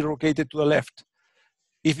going to be located to the left.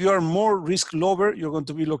 If you are more risk lower, you're going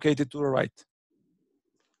to be located to the right.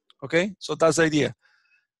 Okay, so that's the idea.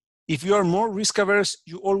 If you are more risk averse,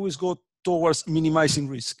 you always go towards minimizing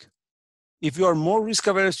risk. If you are more risk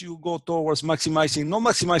averse, you go towards not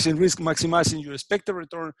maximizing risk, maximizing your expected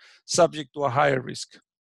return subject to a higher risk.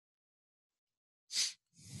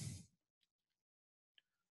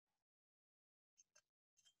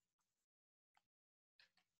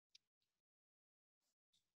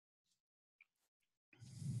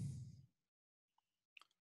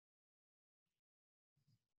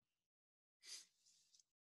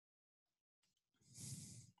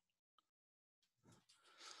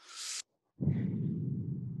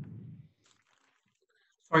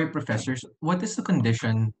 Sorry, professors, what is the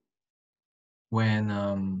condition when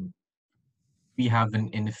we have an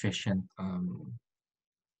inefficient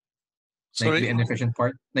like the inefficient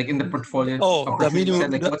part, like in the portfolio? Oh, the minimum.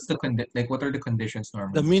 What's the what are the conditions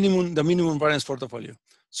normally? The minimum variance portfolio.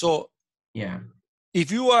 So yeah, if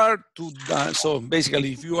you are so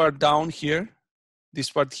basically, if you are down here, this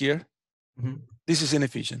part here, this is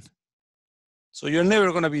inefficient. So you're never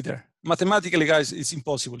going to be there. Mathematically, guys, it's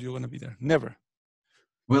impossible. You're going to be there. Never.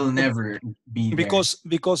 Will never be there.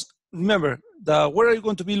 Because remember, where are you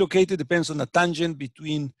going to be located depends on the tangent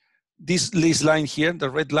between this line here, the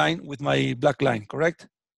red line, with my black line, correct?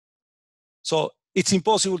 So it's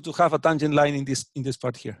impossible to have a tangent line in this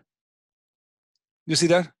part here. You see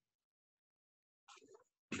that?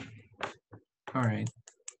 All right.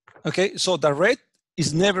 Okay, so the red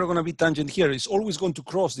is never going to be tangent here. It's always going to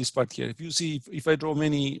cross this part here. If you see, if I draw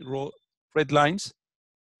many red lines,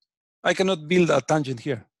 I cannot build a tangent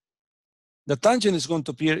here. The tangent is going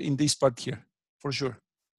to appear in this part here, for sure.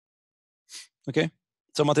 Okay,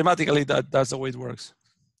 so mathematically, that's the way it works.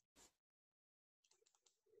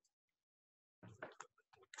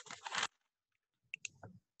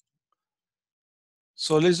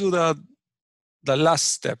 So let's do the last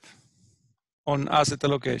step on asset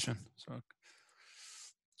allocation.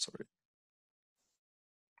 Sorry.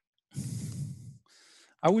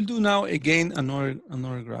 I will do now again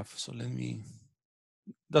another graph. So let me,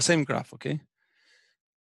 the same graph, okay?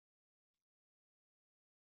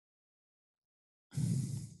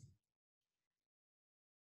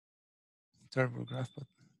 Terrible graph, but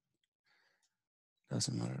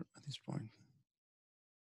doesn't matter at this point.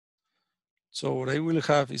 So what I will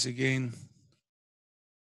have is again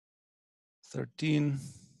 13,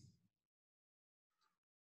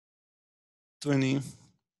 20.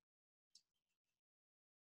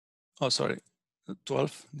 Oh, sorry,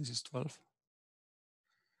 12. This is 12.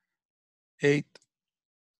 8,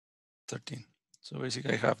 13. So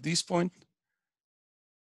basically I have this point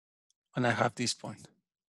and I have this point.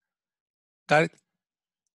 Got it?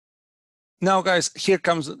 Now guys, here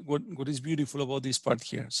comes what is beautiful about this part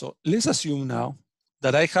here. So let's assume now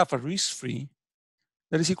that I have a risk-free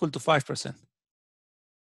that is equal to 5%.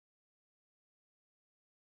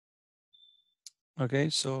 Okay,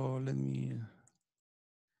 so let me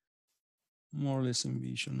more or less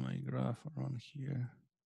envision my graph around here.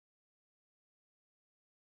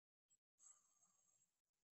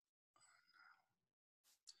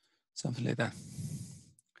 Something like that.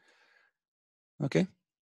 Okay,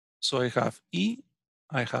 so I have E,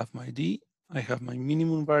 I have my D, I have my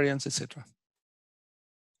minimum variance, etc.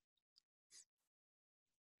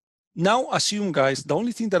 Now assume, guys, the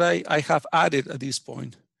only thing that I have added at this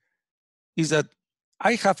point is that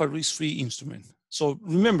I have a risk-free instrument. So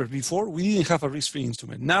remember, before we didn't have a risk-free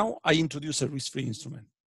instrument. Now I introduce a risk-free instrument.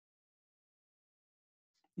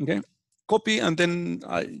 Okay, copy and then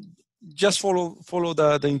I just follow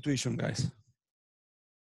the intuition, guys,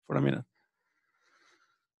 for a minute.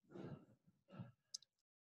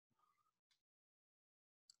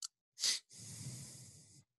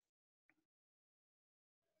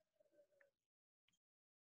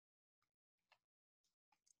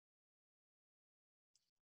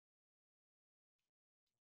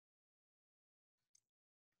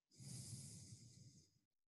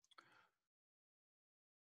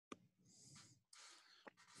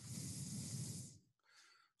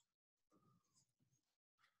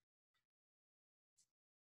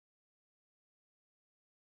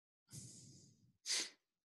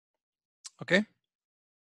 Okay.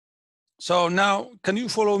 So now, can you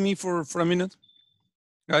follow me for a minute,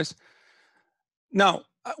 guys? Now,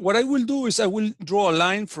 what I will do is I will draw a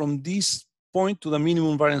line from this point to the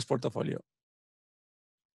minimum variance portfolio.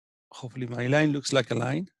 Hopefully my line looks like a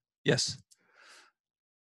line. Yes.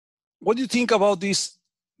 What do you think about this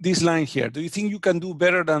line here? Do you think you can do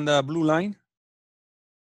better than the blue line?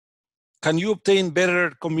 Can you obtain better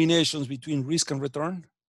combinations between risk and return?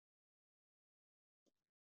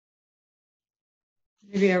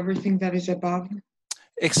 Maybe everything that is above.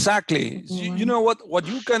 Exactly. You know what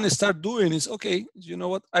you can start doing is, okay, you know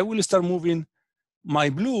what? I will start moving my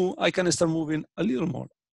blue. I can start moving a little more.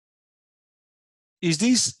 Is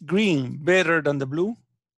this green better than the blue?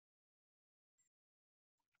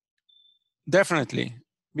 Definitely,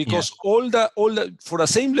 because all the for the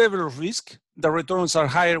same level of risk, the returns are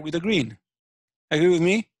higher with the green. Agree with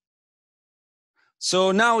me?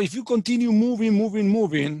 So now if you continue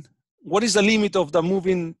moving, what is the limit of the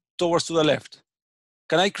moving towards to the left?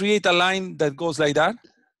 Can I create a line that goes like that?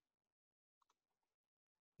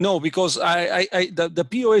 No, because the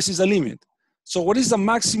POS is a limit. So what is the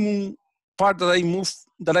maximum part that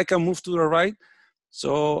I can move to the right?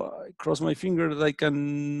 So I cross my finger that I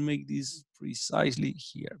can make this precisely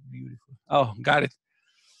here. Beautiful. Oh, got it.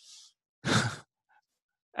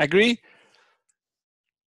 Agree?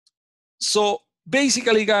 So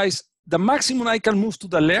basically, guys, the maximum I can move to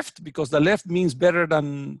the left, because the left means better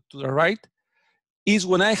than to the right, is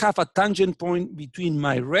when I have a tangent point between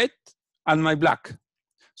my red and my black.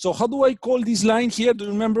 So how do I call this line here? Do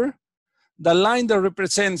you remember? The line that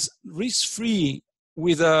represents risk-free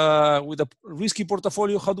with a risky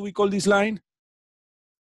portfolio, how do we call this line?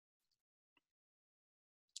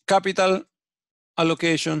 Capital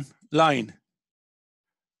allocation line.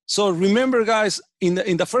 So remember, guys, in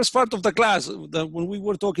the first part of the class, when we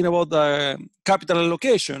were talking about the capital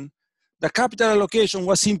allocation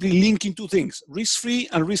was simply linking two things: risk-free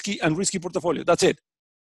and risky portfolio. That's it.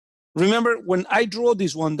 Remember, when I draw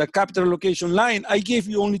this one, the capital allocation line, I gave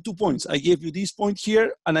you only 2 points. I gave you this point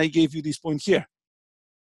here, and I gave you this point here.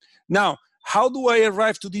 Now, how do I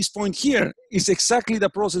arrive to this point here? It's exactly the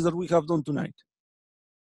process that we have done tonight.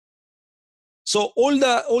 So all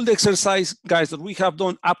the exercise, guys, that we have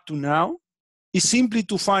done up to now is simply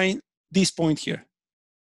to find this point here.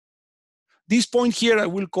 This point here I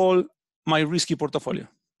will call my risky portfolio,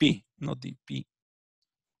 P, not D, P.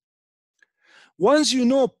 Once you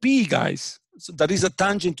know P, guys, so that is a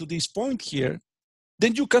tangent to this point here,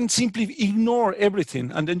 then you can simply ignore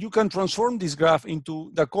everything, and then you can transform this graph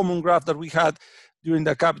into the common graph that we had during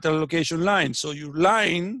the capital allocation line. So your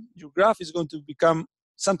graph is going to become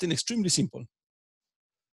something extremely simple.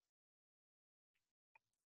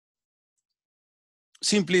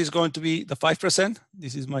 Simply is going to be the 5%.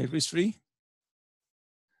 This is my risk-free.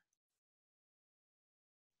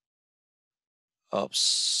 Oops,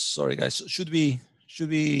 sorry guys, should be,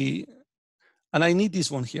 and I need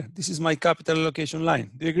this one here. This is my capital allocation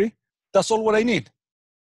line. Do you agree? That's all what I need.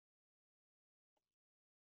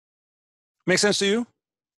 Make sense to you?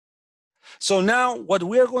 So now what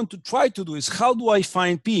we are going to try to do is, how do I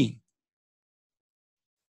find P?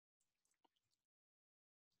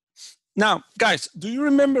 Now, guys, do you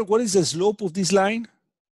remember what is the slope of this line?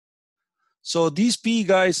 So these P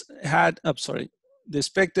guys had, I'm sorry, the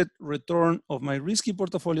expected return of my risky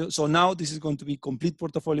portfolio. So now this is going to be complete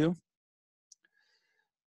portfolio.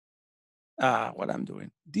 What I'm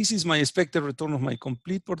doing. This is my expected return of my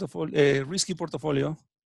complete portfolio, risky portfolio.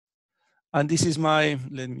 And this is my,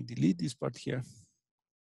 let me delete this part here.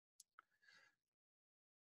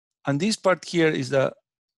 And this part here is the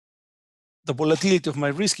volatility of my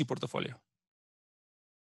risky portfolio.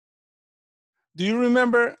 Do you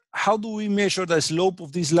remember how do we measure the slope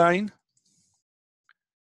of this line?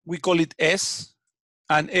 We call it S,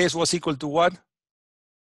 and S was equal to what?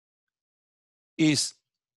 Is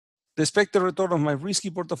the expected return of my risky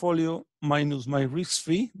portfolio minus my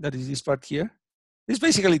risk-free, that is this part here. It's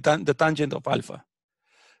basically the tangent of alpha,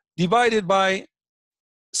 divided by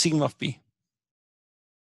sigma of P.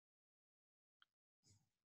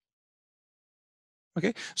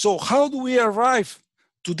 Okay, so how do we arrive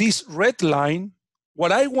to this red line?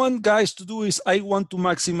 What I want guys to do is I want to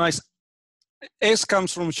maximize, S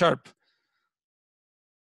comes from Sharpe.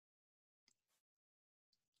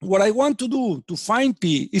 What I want to do to find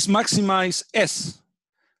P is maximize S.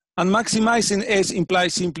 And maximizing S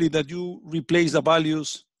implies simply that you replace the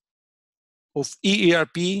values of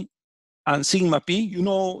EERP and sigma P. You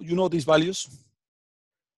know these values.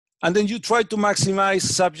 And then you try to maximize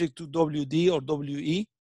subject to WD or WE.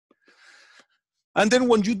 And then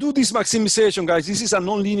when you do this maximization, guys, this is a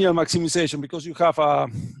nonlinear maximization because you have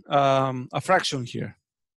a fraction here.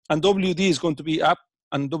 And WD is going to be up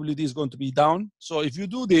and WD is going to be down. So if you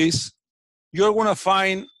do this, you're going to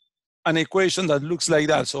find an equation that looks like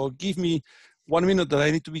that. So give me 1 minute that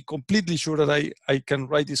I need to be completely sure that I can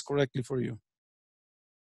write this correctly for you.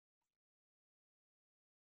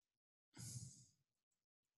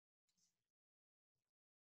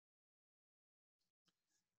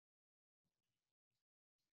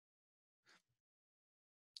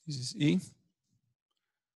 This is E.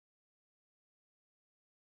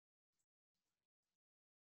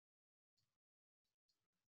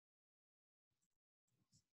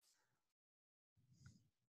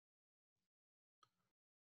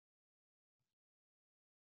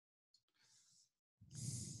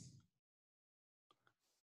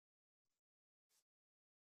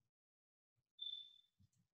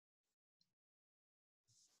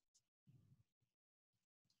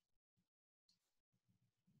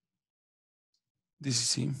 This is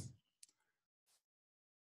C.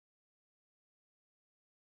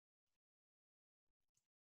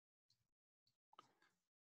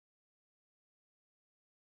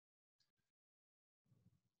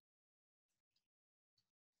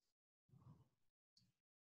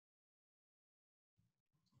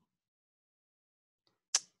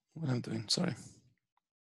 What I'm doing, sorry.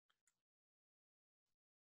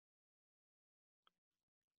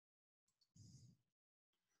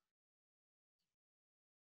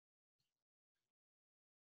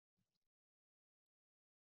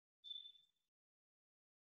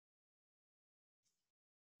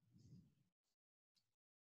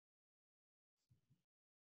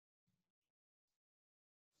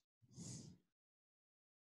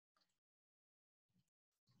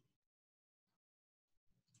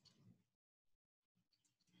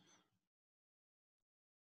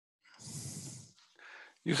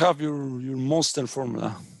 You have your monster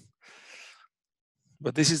formula.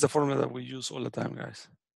 But this is the formula that we use all the time, guys.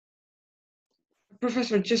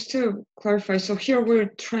 Professor, just to clarify, so here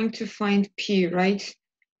we're trying to find P, right?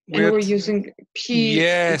 And we're using P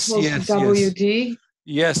equals WD.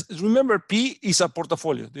 Yes, remember P is a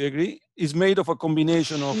portfolio, do you agree? It's made of a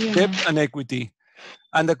combination of debt and equity.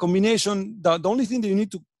 And the combination, the only thing that you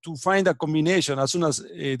need to find a combination as soon as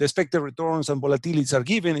the expected returns and volatilities are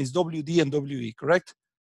given is WD and WE, correct?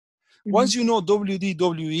 Mm-hmm. Once you know WD,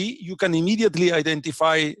 WE, you can immediately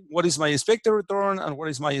identify what is my expected return and what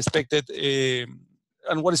is my expected,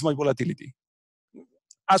 and what is my volatility,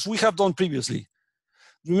 as we have done previously.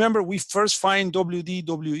 Remember, we first find WD,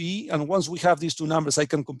 WE, and once we have these two numbers, I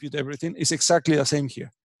can compute everything. It's exactly the same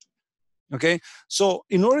here, okay? So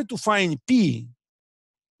in order to find P,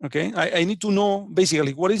 okay, I need to know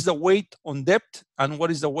basically what is the weight on debt and what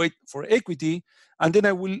is the weight for equity, and then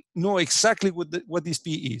I will know exactly what this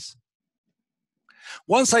P is.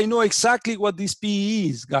 Once I know exactly what this P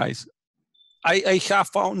is, guys, I have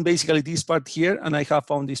found basically this part here, and I have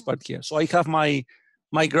found this part here. So I have my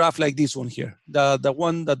graph like this one here, the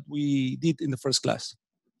one that we did in the first class.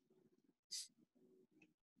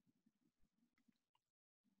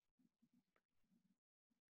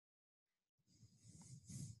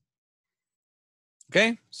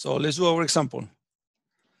 Okay, so let's do our example.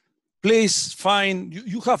 Please find,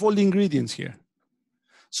 you have all the ingredients here.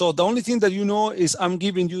 So the only thing that you know is I'm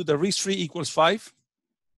giving you the risk-free equals 5.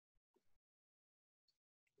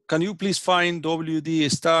 Can you please find WD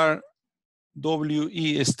star,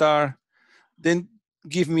 WE star, then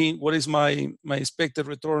give me what is my expected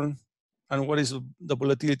return and what is the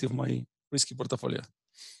volatility of my risky portfolio.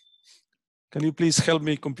 Can you please help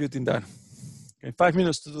me computing that? Okay, 5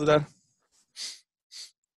 minutes to do that.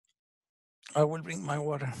 I will bring my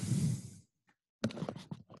water.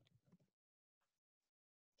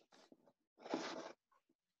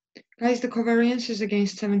 Guys, the covariance is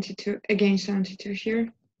against 72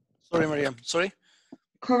 here. Sorry, Maria. Sorry?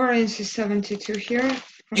 Covariance is 72 here.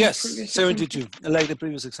 Yes, 72, like the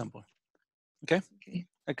previous example. Okay? Okay.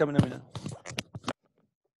 I come in a minute.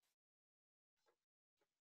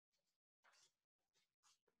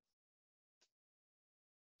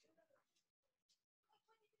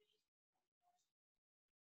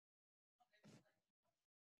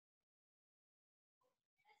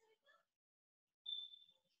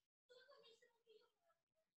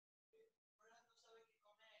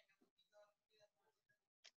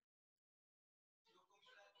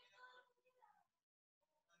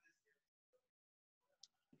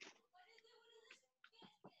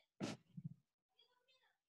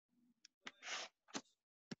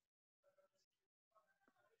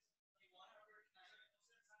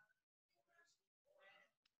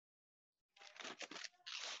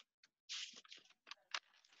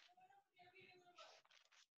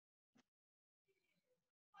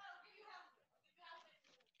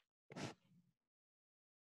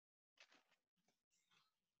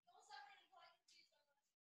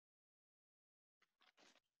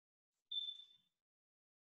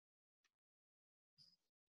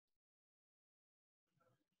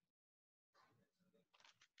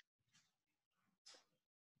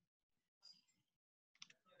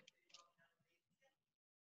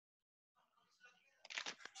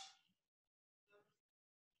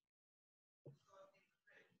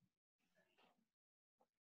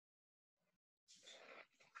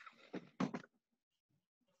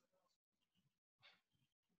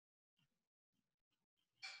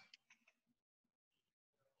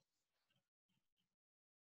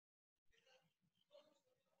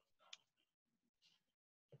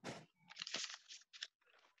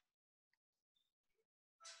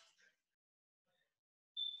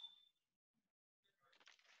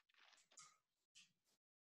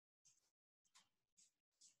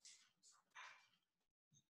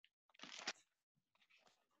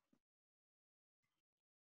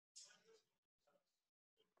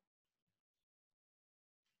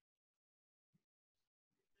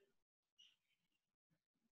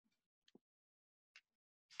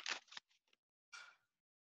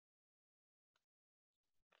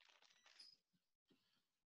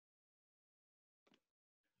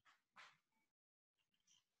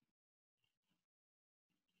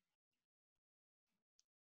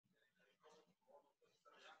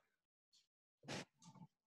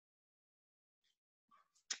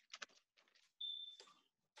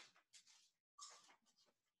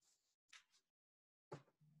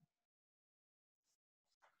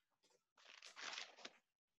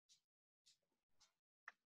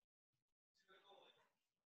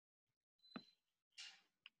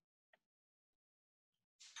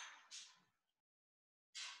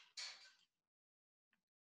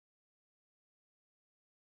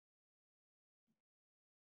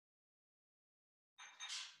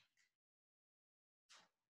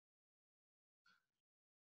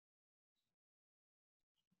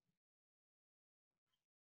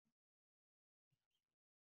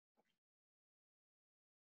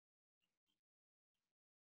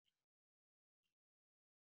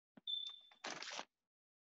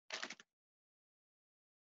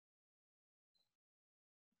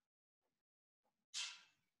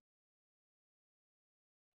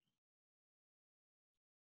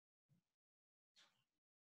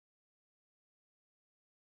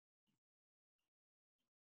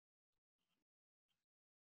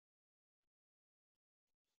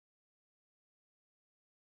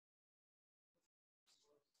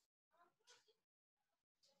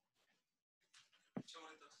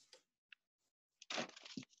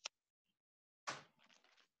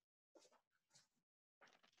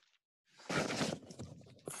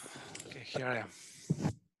 Okay, here I am.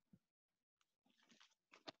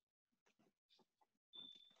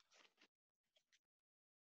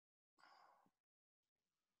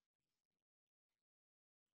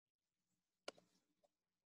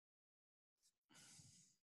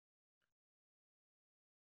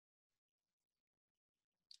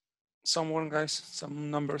 Someone, guys,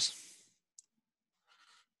 some numbers.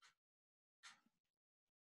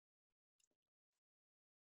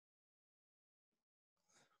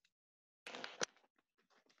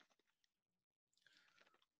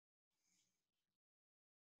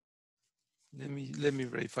 Let me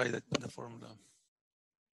verify that the formula.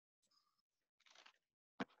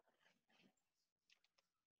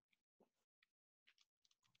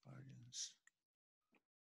 Variance.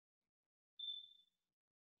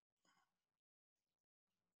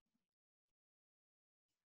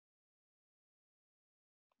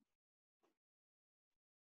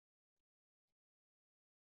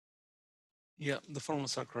 Yeah, the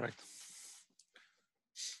formulas are correct.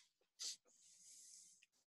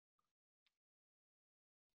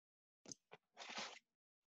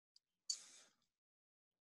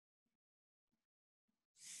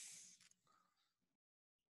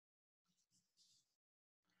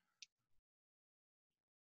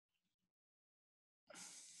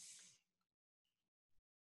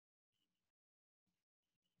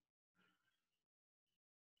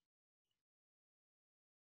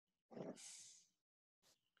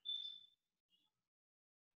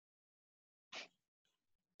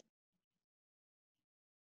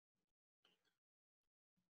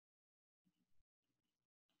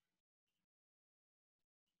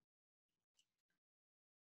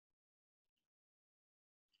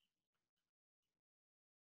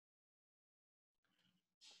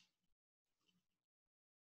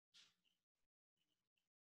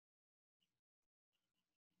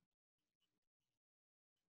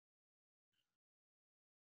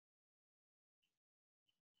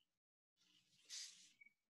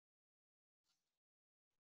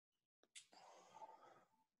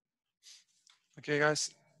 Okay, guys.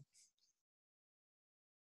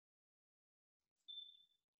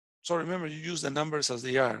 So remember, you use the numbers as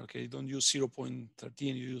they are, okay? Don't use 0.13,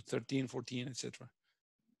 you use 13, 14, etc.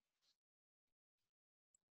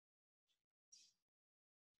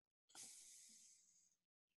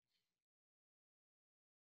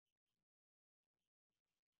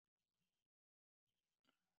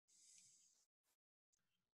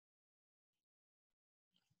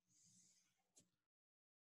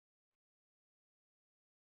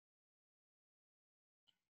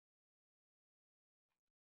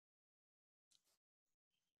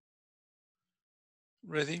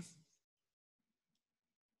 Ready?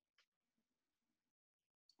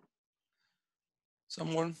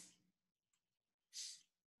 Someone?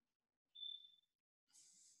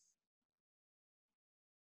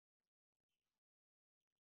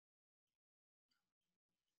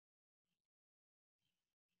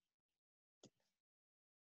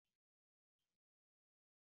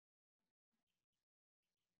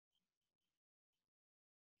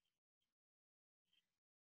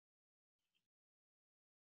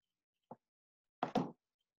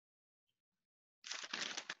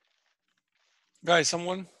 Guys,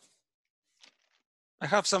 someone? I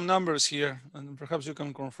have some numbers here, and perhaps you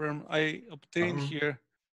can confirm. I obtained here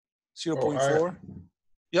 0.4.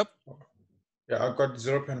 Yep. Yeah, I got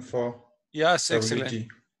 0.4. Yes, excellent. WD.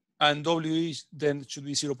 And WE then should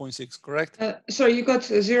be 0.6, correct? So you got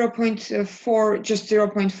 0.4, just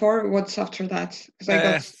 0.4. What's after that?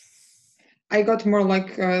 Because I got more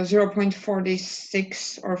like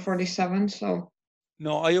 0.46 or 47. So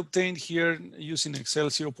no, I obtained here using Excel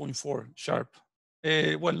 0.4 sharp.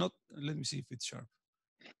 Well, not. Let me see if it's sharp.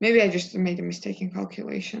 maybe I just made a mistake in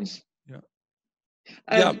calculations. Yeah.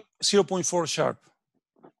 Yeah, 0.4 sharp.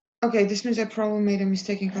 Okay, this means I probably made a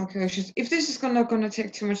mistake in calculations. If this is not going to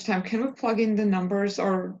take too much time, can we plug in the numbers,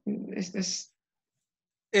 or is this?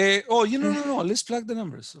 Oh, no. Let's plug the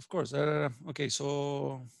numbers, of course. Okay,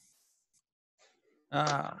 so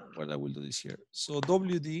well, I will do this here. So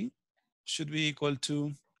WD should be equal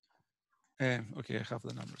to. Okay, I have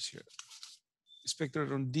the numbers here.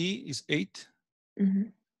 Spectrum D is 8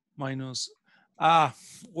 minus.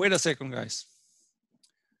 Wait a second, guys.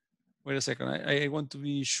 Wait a second. I want to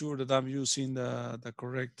be sure that I'm using the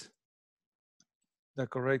correct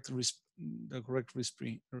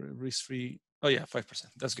risk-free. Oh yeah, 5%.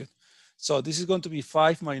 That's good. So this is going to be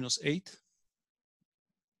 5 minus 8.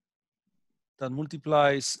 That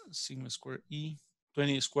multiplies sigma square E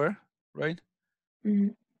 20 square, right?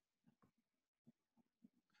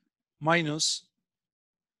 Minus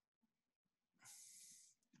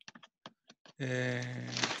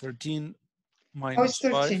 13 minus oh, it's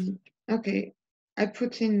 13. 5. Okay. I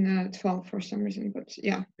put in 12 for some reason, but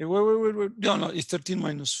yeah. Wait. No, it's 13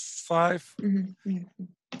 minus 5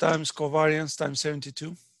 times covariance times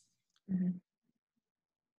 72.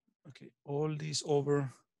 Okay, all these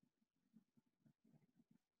over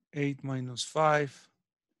 8 minus 5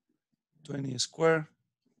 20 squared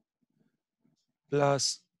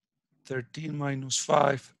plus 13 minus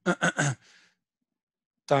 5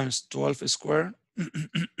 times 12 squared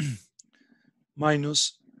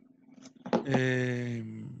minus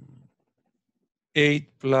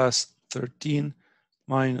 8 plus 13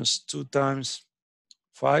 minus 2 times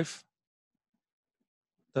 5,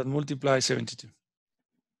 that multiplies 72.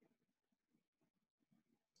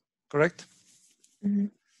 Correct? Mm-hmm.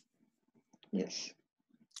 Yes.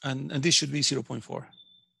 And this should be 0.4.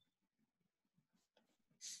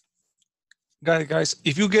 Got it, guys?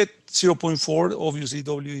 If you get 0.4, obviously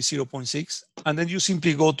W is 0.6, and then you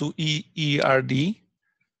simply go to ERD.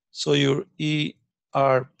 So your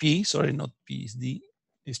ERP, sorry, not P, is D,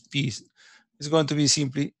 is P, is going to be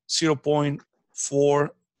simply 0.4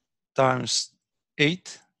 times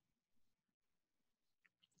 8,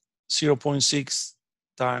 0.6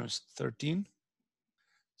 times 13.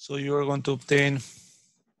 So you're going to obtain,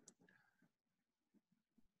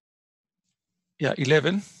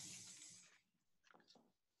 11.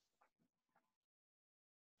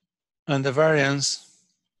 And the variance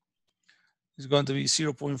is going to be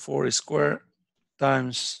 0.4 squared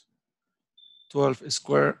times 12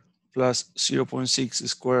 squared plus 0.6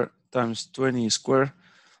 squared times 20 squared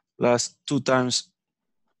plus 2 times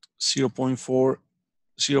 0.4,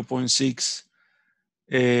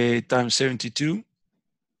 0.6 times 72.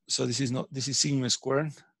 So this is sigma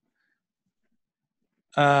squared.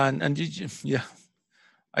 And yeah,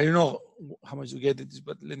 I don't know how much you get it,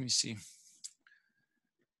 but let me see.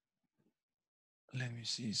 Let me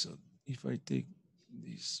see. So if I take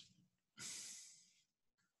this,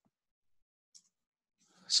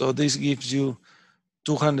 so this gives you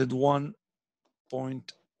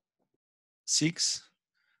 201.6,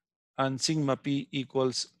 and sigma p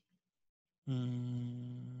equals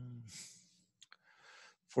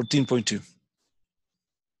 14.2.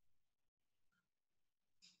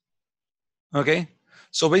 Okay,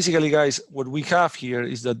 so basically, guys, what we have here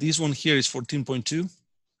is that this one here is 14.2,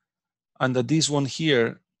 and that this one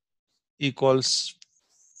here equals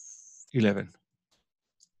 11.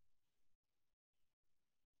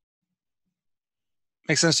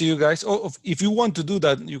 Makes sense to you guys? Oh, if you want to do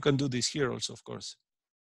that, you can do this here also, of course.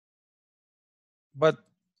 But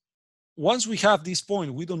once we have this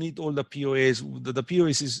point, we don't need all the POAs. The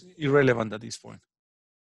POAs is irrelevant at this point.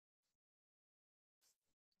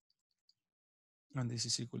 And this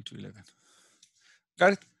is equal to 11.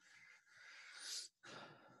 Got it?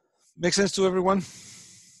 Makes sense to everyone?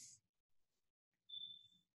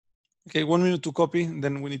 Okay, 1 minute to copy, and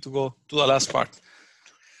then we need to go to the last part.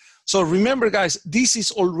 So remember, guys, this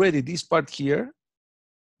is already this part here.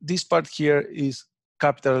 This part here is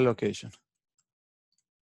capital allocation.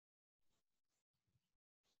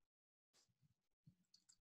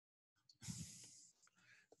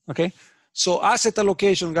 Okay, so asset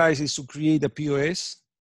allocation, guys, is to create the POS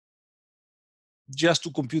just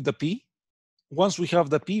to compute the P. Once we have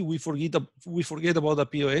the P, we forget about the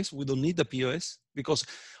POS. We don't need the POS because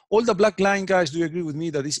all the black line, guys, do you agree with me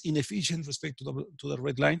that is inefficient with respect to the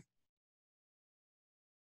red line?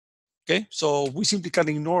 Okay, so we simply can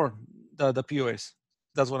ignore the POS.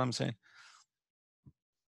 That's what I'm saying.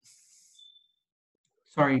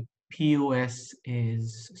 Sorry, POS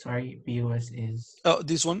is, Oh,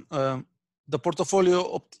 this one, the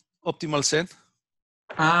portfolio optimal set.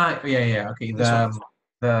 Yeah, okay.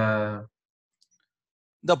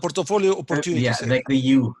 The portfolio opportunity yeah, set. like the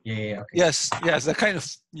U. Yeah, okay. Yes, the kind of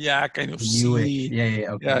C. Yeah,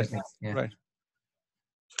 okay. Yeah. Right.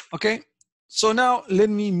 Okay, so now let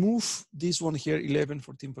me move this one here, 11,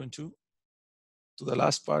 14.2, to the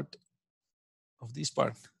last part of this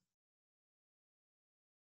part.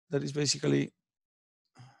 That is basically,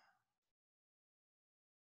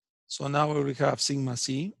 so now we have sigma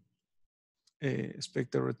C,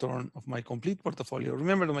 expected return of my complete portfolio.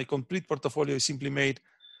 Remember that my complete portfolio is simply made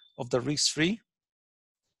of the risk-free,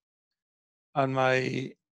 and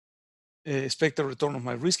my expected return of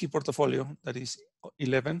my risky portfolio, that is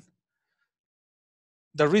 11.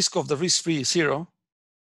 The risk of the risk-free is 0.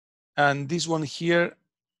 And this one here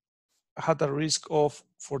had a risk of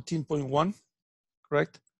 14.1,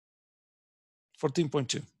 correct?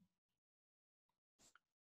 14.2.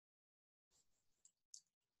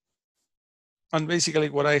 And basically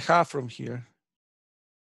what I have from here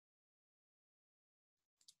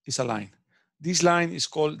is a line. This line is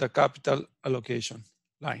called the capital allocation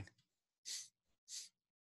line.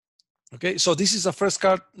 Okay, so this is the first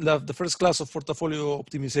class of portfolio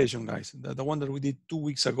optimization, guys. The one that we did 2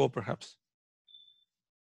 weeks ago, perhaps.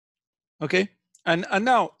 Okay, and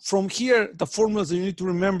now from here, the formulas that you need to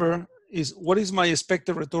remember is what is my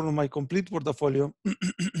expected return on my complete portfolio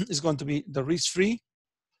is going to be the risk-free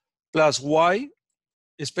plus Y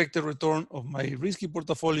expected return of my risky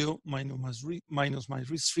portfolio minus my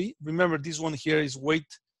risk-free. Remember, this one here is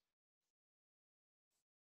weight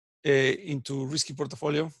into risky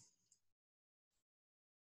portfolio.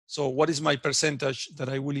 So what is my percentage that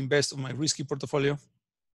I will invest on my risky portfolio?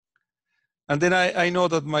 And then I know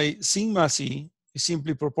that my sigma C is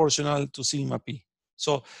simply proportional to sigma P.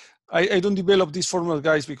 So I don't develop these formulas,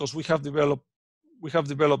 guys, because we have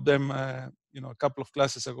developed them a couple of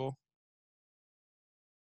classes ago.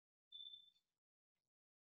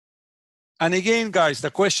 And again, guys, the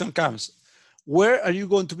question comes, where are you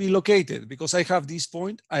going to be located? Because I have this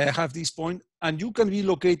point, I have this point, and you can be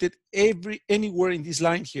located anywhere in this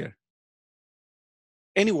line here.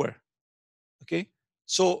 Anywhere, okay?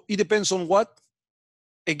 So it depends on what?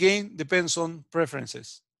 Again, depends on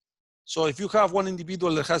preferences. So if you have one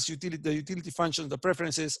individual that has the utility functions, the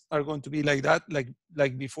preferences are going to be like that,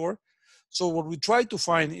 like before. So what we try to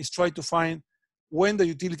find is when the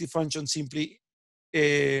utility function simply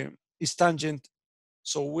is tangent.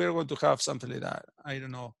 So we're going to have something like that. I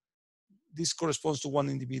don't know. This corresponds to one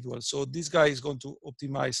individual. So this guy is going to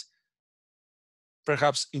optimize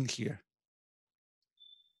perhaps in here.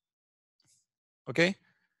 Okay?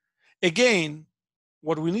 Again,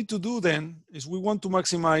 what we need to do then is we want to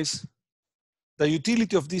maximize the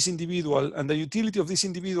utility of this individual, and the utility of this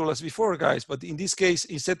individual as before, guys, but in this case,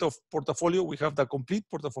 instead of portfolio, we have the complete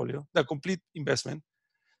portfolio, the complete investment,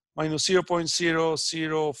 minus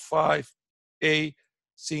 0.005 A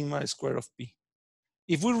sigma square of P.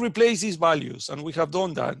 If we replace these values, and we have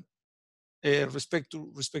done that respect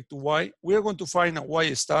to Y, we are going to find a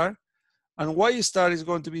Y star, and Y star is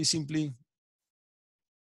going to be simply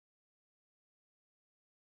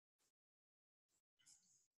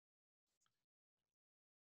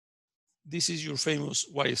this is your famous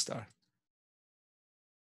Y star.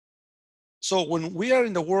 So when we are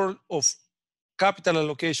in the world of capital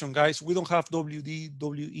allocation, guys, we don't have WD,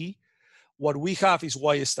 WE. What we have is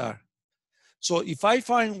Y star. So if I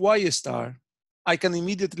find Y star, I can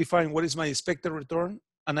immediately find what is my expected return,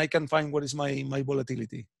 and I can find what is my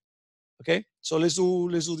volatility. Okay, so let's do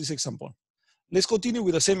this example. Let's continue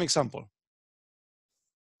with the same example.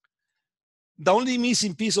 The only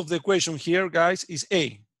missing piece of the equation here, guys, is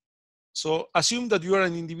A. So assume that you are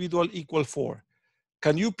an individual equal 4.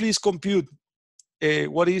 Can you please compute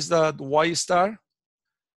what is the Y star?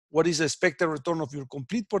 What is the expected return of your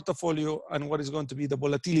complete portfolio, and what is going to be the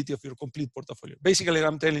volatility of your complete portfolio? Basically,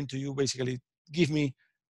 I'm telling to you, give me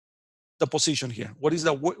the position here. What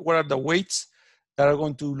are the weights that are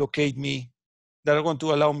going to locate me, that are going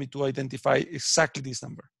to allow me to identify exactly this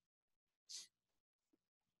number?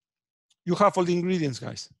 You have all the ingredients,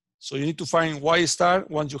 guys. So you need to find Y star.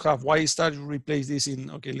 Once you have Y star, you replace this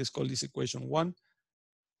in, okay, let's call this equation 1,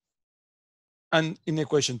 and in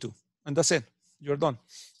equation 2. And that's it. You're done.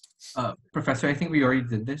 Professor, I think we already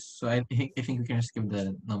did this. So I think we can just give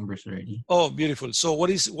the numbers already. Oh, beautiful. So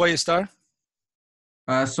what is Y star?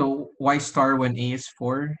 So Y star when A is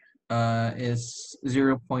 4 is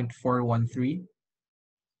 0.413.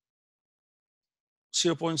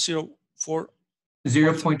 0.04?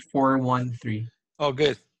 0.413. Oh,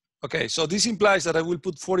 good. Okay, so this implies that I will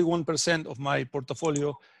put 41% of my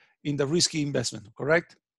portfolio in the risky investment,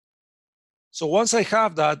 correct? So once I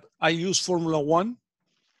have that, I use Formula 1.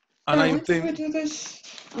 And I think we do this.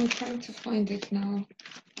 I'm trying to find it now.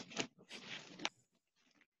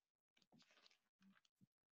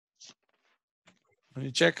 Let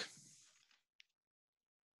me check.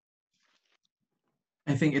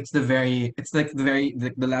 I think it's the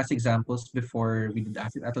last examples before we did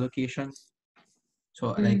asset allocation.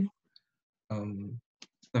 So like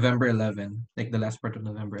November 11, like the last part of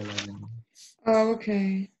November 11. Oh,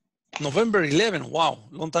 okay. November 11. Wow,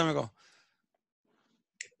 long time ago.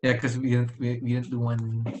 Yeah, because we didn't do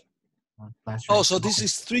one last year. Oh, so this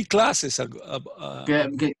is 3 classes ago. Yeah,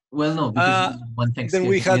 okay. Well, no, because one Thanksgiving. Then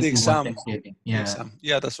we had the exam. Yeah. Exam.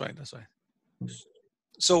 Yeah, that's right. That's right.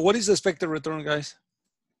 So what is the expected return, guys?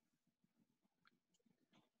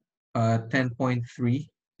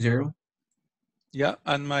 10.30. Yeah,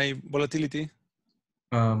 and my volatility?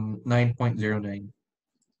 9.09.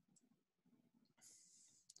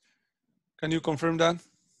 Can you confirm that?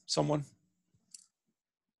 Someone?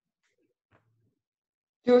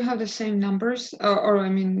 Do we have the same numbers? Or I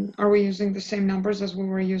mean, are we using the same numbers as we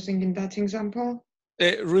were using in that example?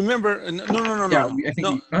 Remember, no. Yeah, I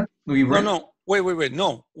think we were. No. Wait.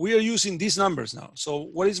 No, we are using these numbers now. So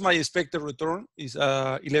what is my expected return? Is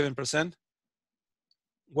 11%.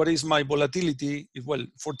 what is my volatility? Well,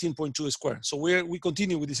 14.2 square. So we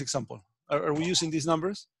continue with this example. Are we using these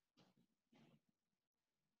numbers?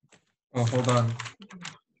 Oh, hold on. I'm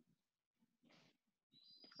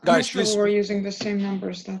not Guys, sure please. we were using the same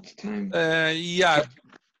numbers that time. Yeah,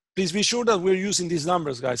 please be sure that we're using these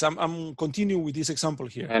numbers, guys. I'm continuing with this example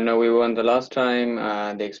here. I know we won the last time.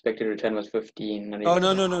 The expected return was 15. Oh,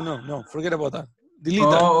 no. Forget about that. Delete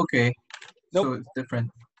that. Oh, okay. Nope. So it's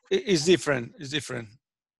different. It's different.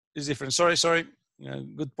 It's different. Sorry. Yeah,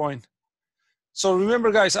 good point. So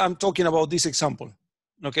remember, guys, I'm talking about this example.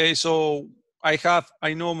 Okay, so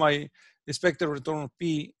I know my expected return of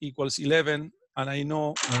P equals 11, and I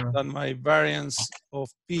know that my variance of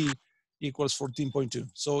P equals 14.2.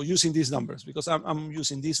 So using these numbers, because I'm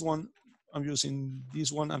using this one, I'm using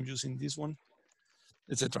this one, I'm using this one,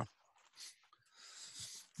 etc.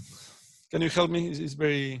 Can you help me?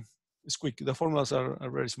 It's quick. The formulas are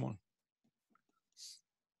very small.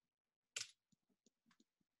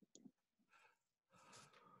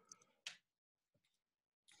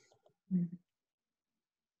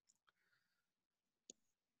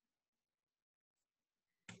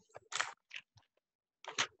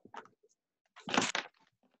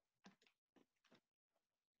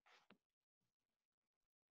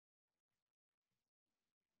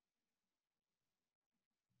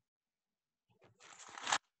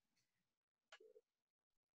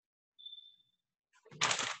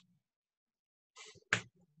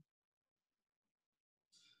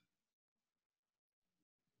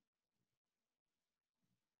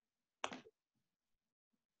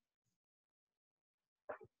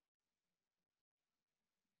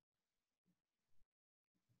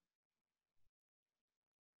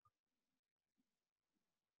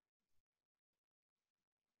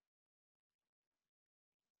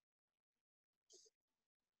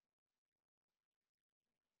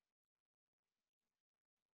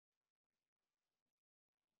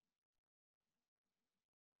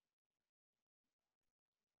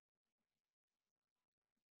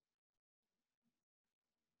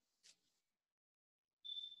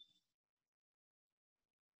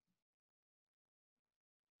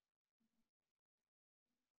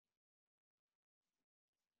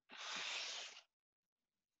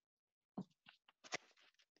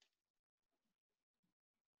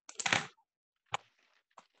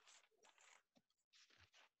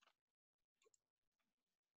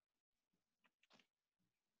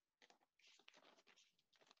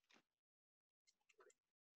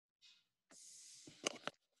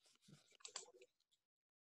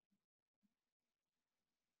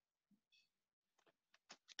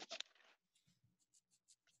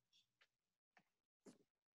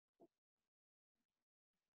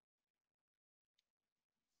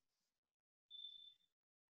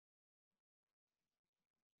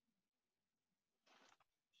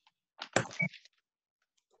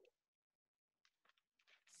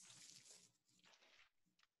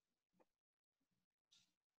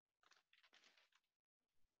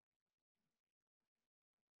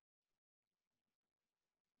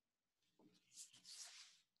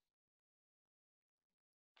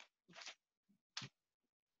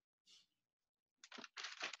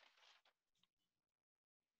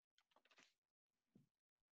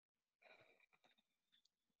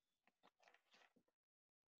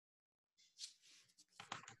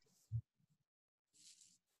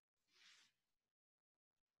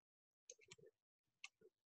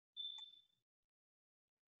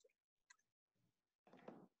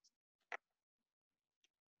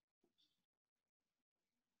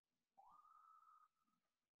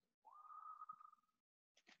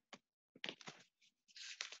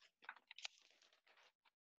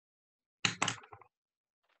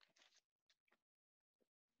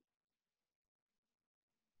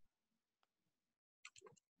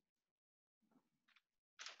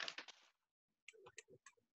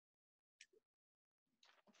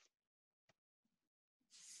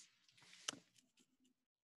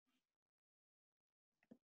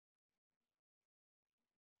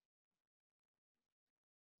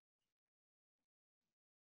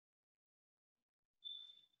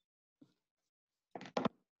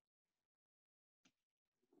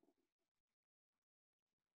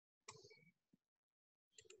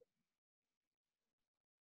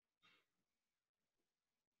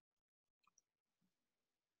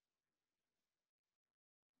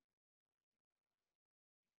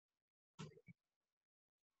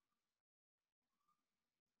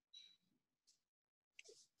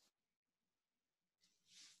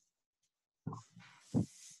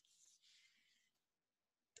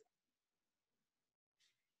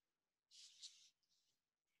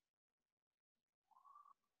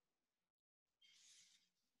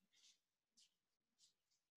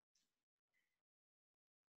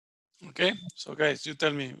 Okay, so guys, you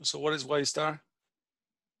tell me, so what is Y star?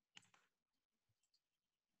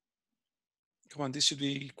 Come on, this should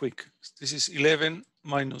be quick. This is 11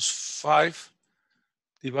 minus 5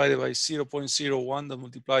 divided by 0.01 that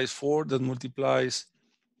multiplies 4, that multiplies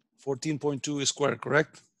 14.2 squared,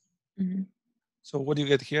 correct? Mhm. So what do you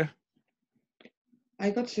get here? I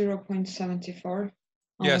got 0.74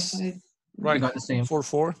 on Yes, the side. I right, got the same.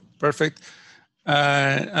 4, perfect.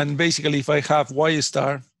 And basically, if I have Y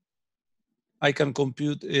star, I can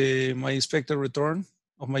compute my expected return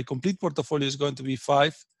of my complete portfolio is going to be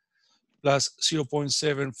 5 plus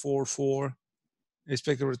 0.744.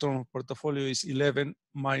 Expected return of portfolio is 11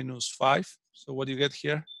 minus 5. So what do you get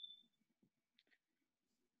here?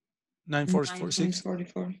 9.46.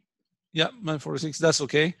 9.44. Yeah, 9.46. That's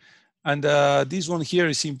okay. And this one here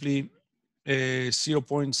is simply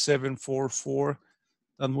 0.744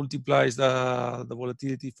 that multiplies the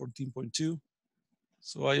volatility 14.2.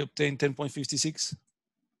 So I obtain 10.56.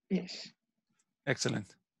 Yes.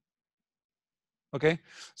 Excellent. Okay.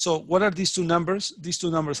 So what are these two numbers? These two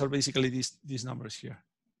numbers are basically these numbers here.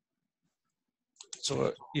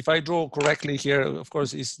 So if I draw correctly here, of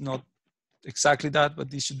course, it's not exactly that, but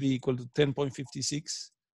this should be equal to 10.56.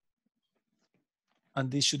 And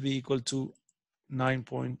this should be equal to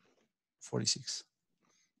 9.46.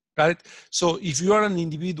 Got it? So if you are an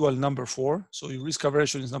individual number 4, so your risk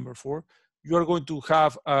aversion is number 4, you are going to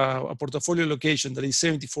have a portfolio allocation that is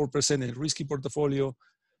 74% a risky portfolio,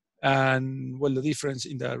 and well, the difference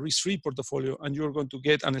in the risk-free portfolio, and you're going to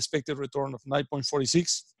get an expected return of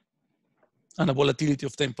 9.46 and a volatility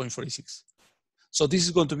of 10.46. So this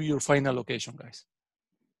is going to be your final allocation, guys.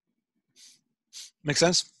 Make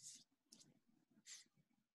sense?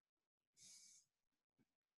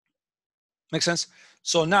 Make sense?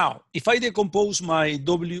 So now, if I decompose my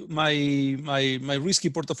my risky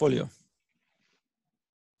portfolio,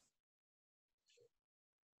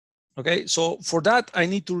 okay, so for that, I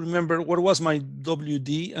need to remember what was my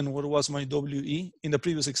WD and what was my WE in the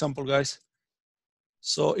previous example, guys.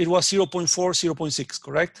 So it was 0.4, 0.6,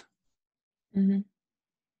 correct? Mm-hmm.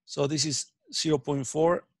 So this is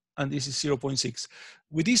 0.4 and this is 0.6.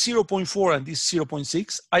 With this 0.4 and this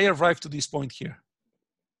 0.6, I arrived to this point here.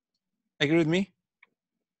 Agree with me?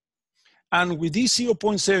 And with this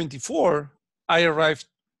 0.74, I arrived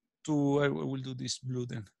to, I will do this blue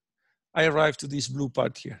then. I arrived to this blue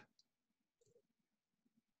part here.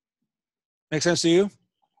 Make sense to you?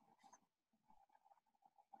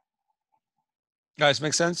 Guys,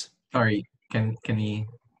 make sense? Sorry, can we?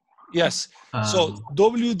 Yes. So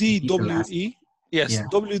repeat the last- WDWE, yes, Yeah.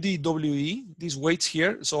 WDWE, these weights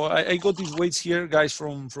here. So I got these weights here, guys,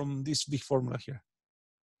 from this big formula here.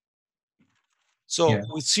 So Yeah.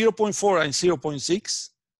 with 0.4 and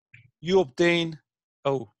 0.6, you obtain,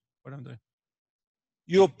 oh, what am I doing?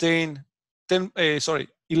 You obtain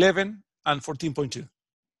 11 and 14.2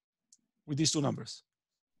 with these two numbers.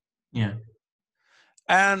 Yeah.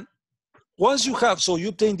 And once you have, so you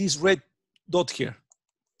obtain this red dot here,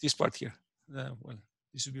 this part here. Well,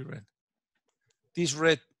 this should be red. This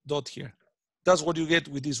red dot here. That's what you get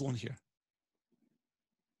with this one here.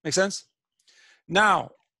 Make sense?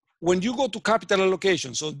 Now, when you go to capital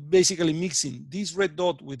allocation, so basically mixing this red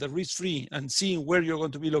dot with the risk-free and seeing where you're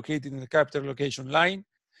going to be located in the capital allocation line,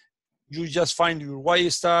 you just find your Y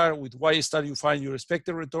star. With Y star, you find your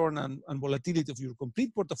expected return and volatility of your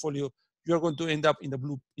complete portfolio. You're going to end up in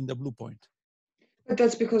the blue point. But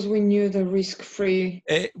that's because we knew the risk-free.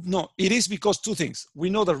 No, it is because two things.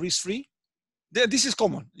 We know the risk-free. This is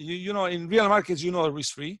common. You know, in real markets, you know the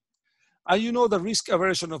risk-free, and you know the risk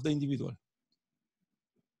aversion of the individual.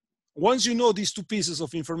 Once you know these two pieces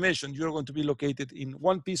of information, you're going to be located in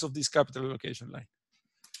one piece of this capital allocation line.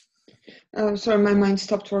 Sorry, my mind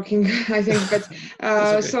stopped working, I think. But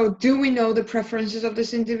okay. So do we know the preferences of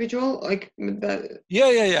this individual? Like that?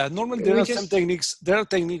 Yeah. Normally there are some techniques. There are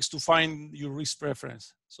techniques to find your risk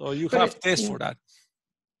preference. So you have tests for that.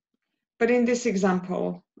 But in this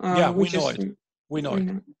example, yeah, we know it. We know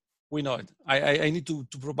it. We know it. I need to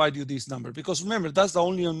provide you this number because remember that's the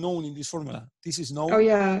only unknown in this formula. This is known. Oh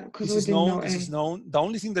yeah, because we didn't know A. This is known. The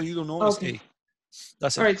only thing that you don't know is A.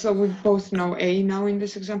 That's it. All right, so we both know A now in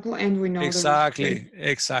this example, and we know exactly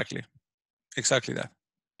that.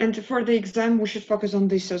 And for the exam, we should focus on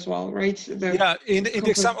this as well, right? Yeah, in the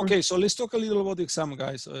exam. Okay, so let's talk a little about the exam,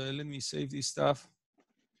 guys. Let me save this stuff,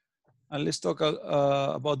 and let's talk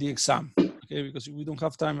about the exam. Okay, because we don't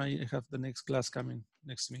have time. I have the next class coming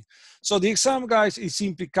next to me. So the exam, guys, is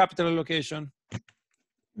simply capital allocation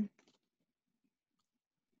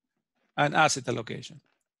and asset allocation.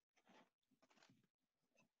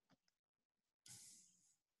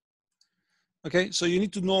 Okay, so you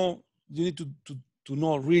need to know You need to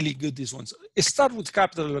know really good these ones. Start with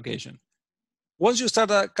capital allocation. Once you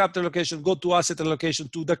start a capital allocation, go to asset allocation,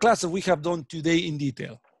 to the class that we have done today in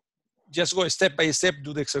detail. Just go step by step,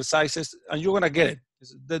 do the exercises, and you're gonna get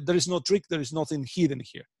it. There is no trick, there is nothing hidden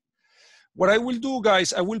here. What I will do,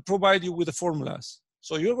 guys, I will provide you with the formulas.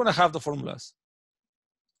 So you're gonna have the formulas.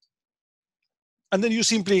 And then you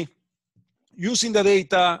simply, using the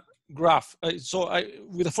data graph.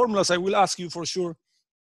 With the formulas, I will ask you for sure,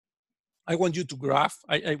 I want you to graph,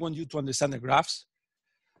 I want you to understand the graphs.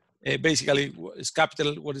 Basically, what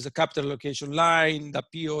is the capital allocation line, the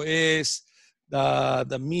POS,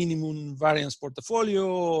 the minimum variance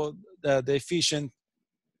portfolio, the efficient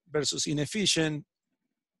versus inefficient,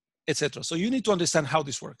 etc. So you need to understand how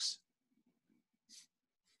this works.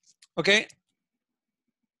 Okay.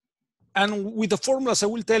 And with the formulas, I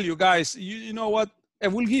will tell you guys, you know what? I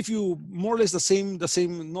will give you more or less the same,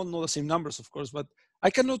 not the same numbers, of course, but I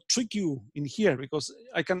cannot trick you in here because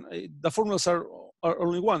the formulas are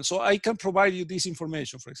only one. So I can provide you this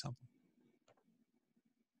information, for example.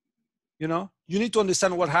 You know, you need to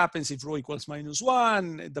understand what happens if rho equals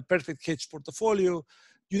 -1, the perfect hedge portfolio.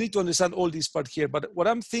 You need to understand all this part here. But what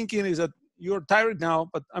I'm thinking is that you're tired now,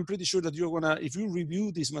 but I'm pretty sure that you're gonna, if you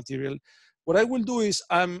review this material, what I will do is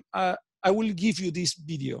I will give you this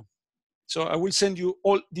video. So I will send you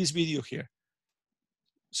all this video here.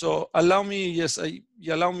 So allow me, yes,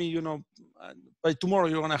 allow me, you know, by tomorrow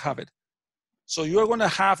you're gonna have it. So you're gonna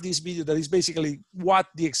have this video that is basically what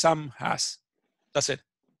the exam has. That's it.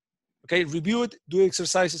 Okay, review it, do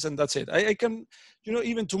exercises, and that's it. I can, you know,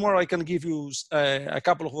 even tomorrow I can give you a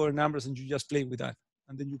couple of other numbers and you just play with that.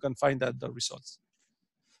 And then you can find out the results.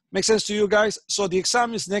 Make sense to you guys? So the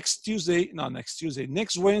exam is next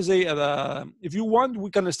Wednesday at, if you want, we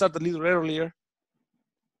can start a little earlier.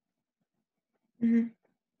 Mm-hmm.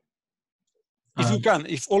 If you can,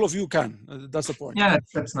 if all of you can, that's the point. Yeah,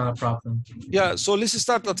 that's not a problem. Yeah, so let's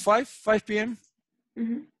start at 5 p.m.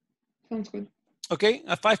 Mm-hmm. Sounds good. Okay,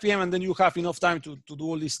 at 5 p.m. and then you have enough time to do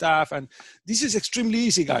all this stuff. And this is extremely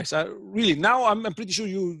easy, guys. Really, now I'm pretty sure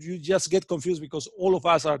you just get confused because all of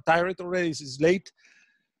us are tired already. It's late.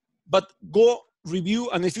 But go review,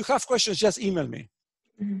 and if you have questions, just email me.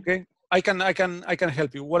 Mm-hmm. Okay, I can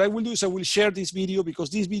help you. What I will do is I will share this video because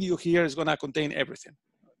this video here is gonna contain everything.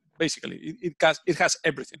 Basically, it has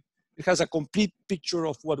everything. It has a complete picture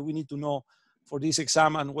of what we need to know for this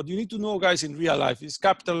exam, and what you need to know, guys, in real life is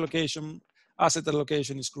capital allocation, asset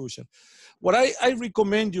allocation is crucial. What I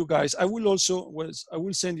recommend you guys, I will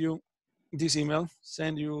send you this email,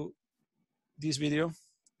 send you this video.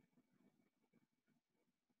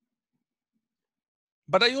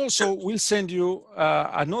 But I also will send you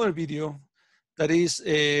another video that is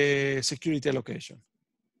a security allocation.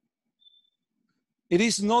 It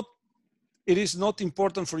is not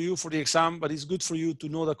important for you for the exam, but it's good for you to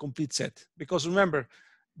know the complete set. Because remember,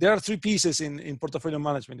 there are 3 pieces in portfolio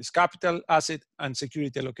management. It's capital, asset, and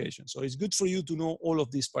security allocation. So it's good for you to know all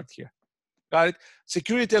of this part here. Got it?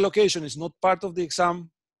 Security allocation is not part of the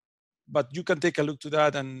exam, but you can take a look to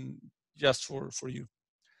that and just for you.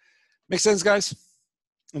 Make sense, guys?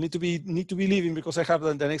 I need to be leaving because I have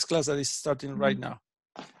the next class that is starting right now.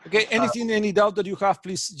 Okay, any doubt that you have,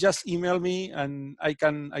 please just email me and I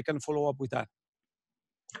can follow up with that.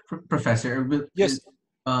 Professor, yes.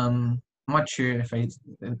 I'm not sure if I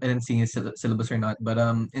didn't see his syllabus or not, but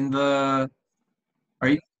in the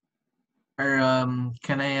can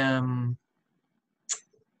I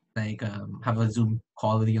have a Zoom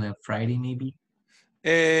call with you like Friday maybe?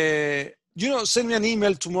 You know, send me an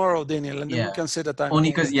email tomorrow, Daniel, and then we can set a time.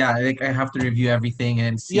 Only because like I have to review everything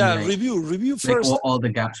and see. Yeah, like, review first. Like all the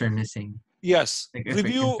gaps are missing. Yes, like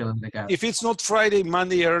review. If it's not Friday,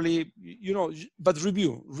 Monday early, you know, but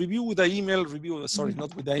review with the email. Sorry,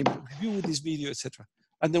 not with the email. Review with this video, etc.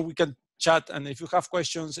 And then we can chat. And if you have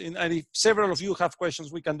questions, and if several of you have questions,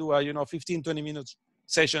 we can do a 15-20 minutes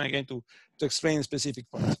session again to explain specific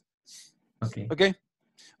parts. Okay. Okay.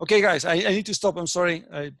 Okay, guys, I need to stop. I'm sorry.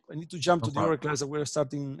 I need to jump to the other problem. class that we're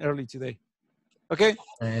starting early today. Okay?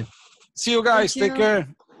 All right. See you guys. Thank Take you. care.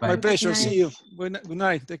 Bye. My pleasure. Good night. See you. Good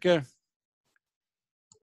night. Take care.